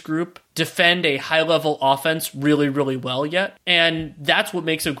Warriors group defend a high-level offense really, really well yet. And that's what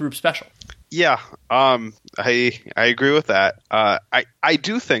makes a group special. Yeah, I agree with that. I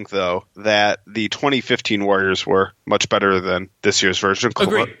do think, though, that the 2015 Warriors were much better than this year's version.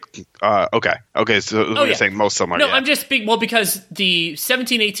 Agreed. Okay. So you're saying most of them are. No, I'm just speaking. Well, because the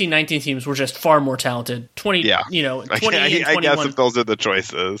 17, 18, 19 teams were just far more talented. 20, 20 and 21. I guess if those are the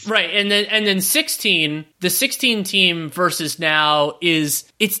choices, right? And then 16, the 16 team versus now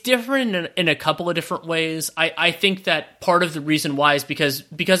it's different in a couple of different ways. I think that part of the reason why is because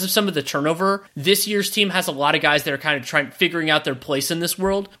of some of the turnover turnover. This year's team has a lot of guys that are kind of figuring out their place in this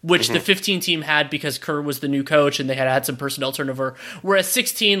world, which the 15 team had because Kerr was the new coach and they had some personnel turnover. Whereas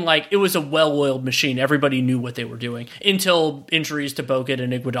 16, like, it was a well-oiled machine. Everybody knew what they were doing until injuries to Bogut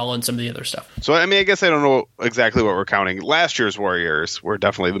and Iguodala and some of the other stuff. So, I mean, I guess I don't know exactly what we're counting. Last year's Warriors were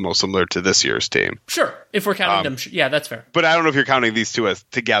definitely the most similar to this year's team. Sure. If we're counting them, yeah, that's fair. But I don't know if you're counting these two as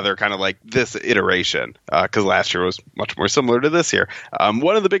together, kind of like this iteration, because last year was much more similar to this year.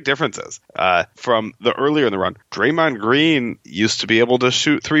 One of the big differences from the earlier in the run, Draymond Green used to be able to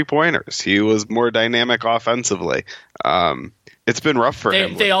shoot three-pointers. He was more dynamic offensively. It's been rough for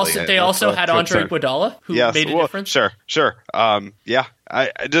him. They also had Andre Iguodala, who made a difference. Sure. Yeah. I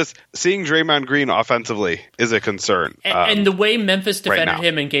just seeing Draymond Green offensively is a concern. And the way Memphis defended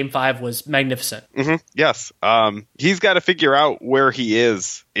him in Game 5 was magnificent. Mm-hmm. Yes. He's got to figure out where he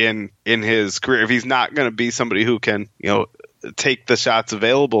is in his career. If he's not going to be somebody who can, take the shots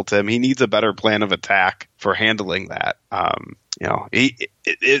available to him, he needs a better plan of attack for handling that.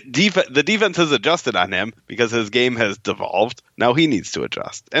 The defense has adjusted on him because his game has devolved. Now he needs to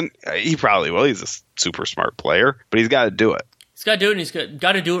adjust, and he probably will. He's a super smart player, but he's got to do it. He's got to do it, and he's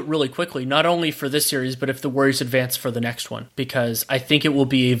got to do it really quickly, not only for this series, but if the Warriors advance for the next one, because I think it will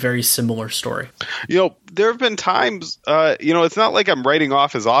be a very similar story. There have been times, it's not like I'm writing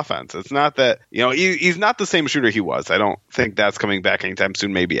off his offense. It's not that, he's not the same shooter he was. I don't think that's coming back anytime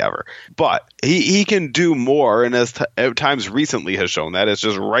soon, maybe ever. But he can do more, and as times recently has shown that. It's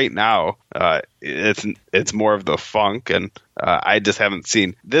just right now, it's more of the funk, and I just haven't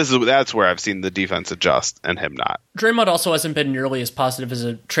seen that's where I've seen the defense adjust and him not. Draymond also hasn't been nearly as positive as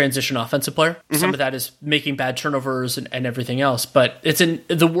a transition offensive player. Mm-hmm. Some of that is making bad turnovers and everything else, but it's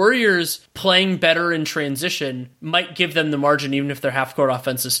the Warriors playing better in transition might give them the margin, even if their half court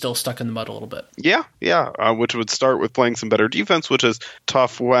offense is still stuck in the mud a little bit. Yeah, which would start with playing some better defense, which is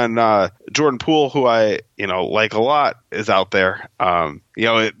tough when Jordan Poole, who I like a lot, is out there.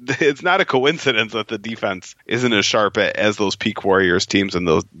 It's not a coincidence that the defense isn't as sharp as those peak Warriors teams and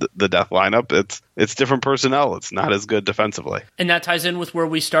the death lineup. It's different personnel. It's not as good defensively. And that ties in with where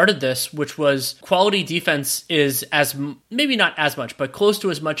we started this, which was quality defense is maybe not as much, but close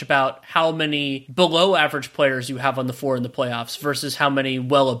to as much about how many below average players you have on the floor in the playoffs versus how many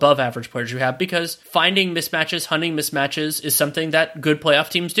well above average players you have, because finding mismatches, hunting mismatches is something that good playoff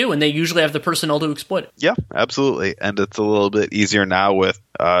teams do, and they usually have the personnel to exploit it. Yeah, absolutely. And it's a little bit easier now with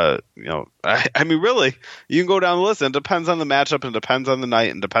really, you can go down the list, and it depends on the matchup, and depends on the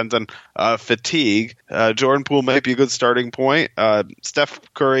night, and depends on fatigue. Jordan Poole might be a good starting point. Steph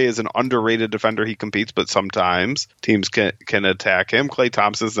Curry is an underrated defender. He competes, but sometimes teams can attack him. Klay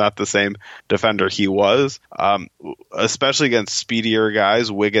Thompson's not the same defender he was, especially against speedier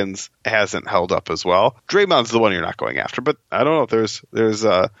guys. Wiggins hasn't held up as well. Draymond's the one you're not going after, but I don't know. There's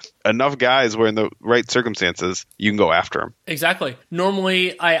enough guys where in the right circumstances you can go after him. Exactly.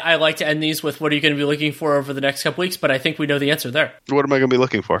 Normally, I like to end these with what are you going to be looking for over the next couple weeks, but I think we know the answer there. What am I going to be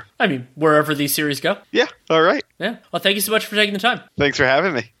looking for? I mean, wherever these series go. Yeah, all right. Yeah. Well, thank you so much for taking the time. Thanks for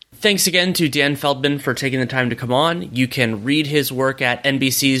having me. Thanks again to Dan Feldman for taking the time to come on. You can read his work at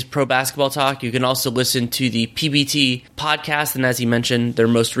NBC's Pro Basketball Talk. You can also listen to the PBT podcast, and as he mentioned, their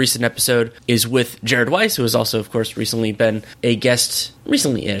most recent episode is with Jared Weiss, who has also, of course, recently been a guest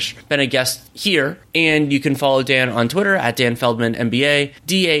here. And you can follow Dan on Twitter at Dan Feldman NBA,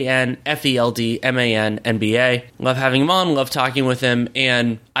 DanFeldman NBA. Love having him on, love talking with him,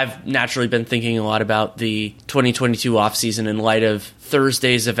 and I've naturally been thinking a lot about the 2022 offseason in light of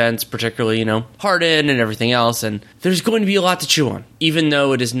Thursday's events, particularly, Harden and everything else, and there's going to be a lot to chew on. Even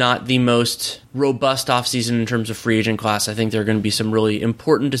though it is not the most robust offseason in terms of free agent class, I think there are going to be some really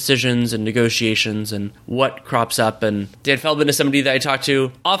important decisions and negotiations and what crops up, and Dan Feldman is somebody that I talk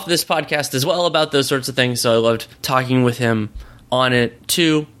to off this podcast as well about those sorts of things, so I loved talking with him on it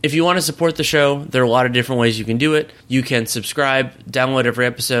too. If you want to support the show, there are a lot of different ways you can do it. You can subscribe, download every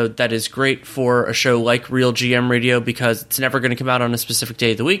episode. That is great for a show like Real GM Radio because it's never going to come out on a specific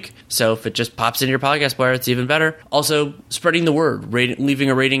day of the week. So if it just pops into your podcast player, it's even better. Also, spreading the word, leaving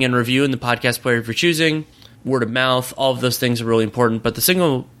a rating and review in the podcast player if you're choosing. Word of mouth, all of those things are really important, but the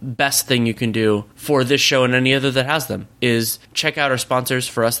single best thing you can do for this show and any other that has them is check out our sponsors.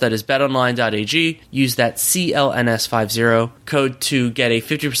 For us, that is betonline.ag. Use that CLNS50 code to get a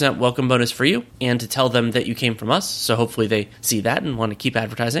 50% welcome bonus for you and to tell them that you came from us, so hopefully they see that and want to keep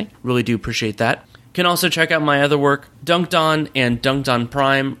advertising. Really do appreciate that. You can also check out my other work. Dunked On and Dunked On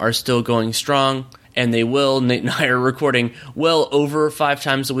Prime are still going strong. and they will. Nate and I are recording well over 5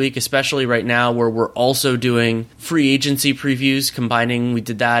 times a week, especially right now where we're also doing free agency previews, combining. We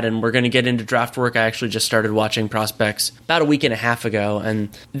did that, and we're going to get into draft work. I actually just started watching prospects about a week and a half ago, and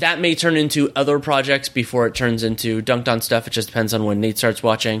that may turn into other projects before it turns into Dunked On stuff. It just depends on when Nate starts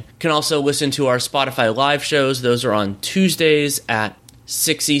watching. Can also listen to our Spotify live shows. Those are on Tuesdays at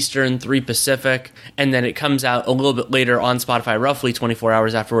 6 Eastern, 3 Pacific, and then it comes out a little bit later on Spotify, roughly 24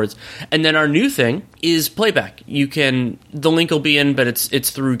 hours afterwards. And then our new thing is Playback. The link will be in, but it's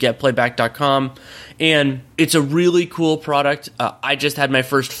through getplayback.com, and it's a really cool product. I just had my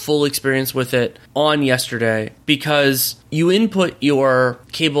first full experience with it on yesterday because you input your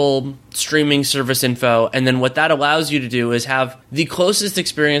cable streaming service info, and then what that allows you to do is have the closest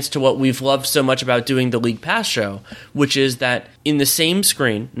experience to what we've loved so much about doing the League Pass show, which is that in the same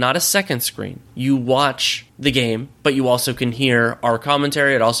screen, not a second screen, you watch the game, but you also can hear our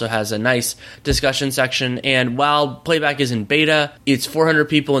commentary. It also has a nice discussion section, and while Playback is in beta, it's 400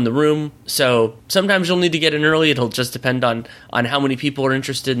 people in the room, so sometimes you'll need to get in early. It'll just depend on how many people are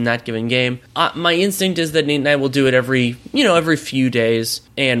interested in that given game. My instinct is that Nate and I will do it every few days,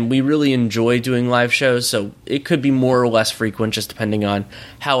 and we really enjoy doing live shows, so it could be more or less frequent just depending on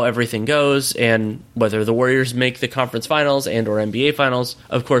how everything goes and whether the Warriors make the conference finals and or NBA finals,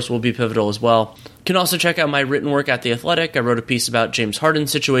 of course, will be pivotal as well. You can also check out my written work at The Athletic. I wrote a piece about James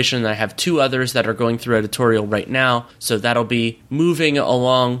Harden's situation, and I have 2 others that are going through editorial right now, so that'll be moving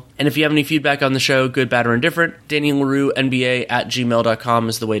along. And if you have any feedback on the show, good, bad, or indifferent, DanielLaRueNBA@gmail.com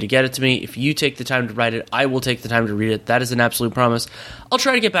is the way to get it to me. If you take the time to write it, I will take the time to read it. That is an absolute promise. I'll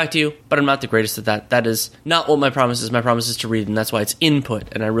try to get back to you, but I'm not the greatest at that. That is not what my promise is. My promise is to read, and that's why it's input,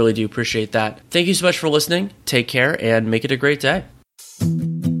 and I really do appreciate that. Thank you so much for listening. Take care, and make it a great day.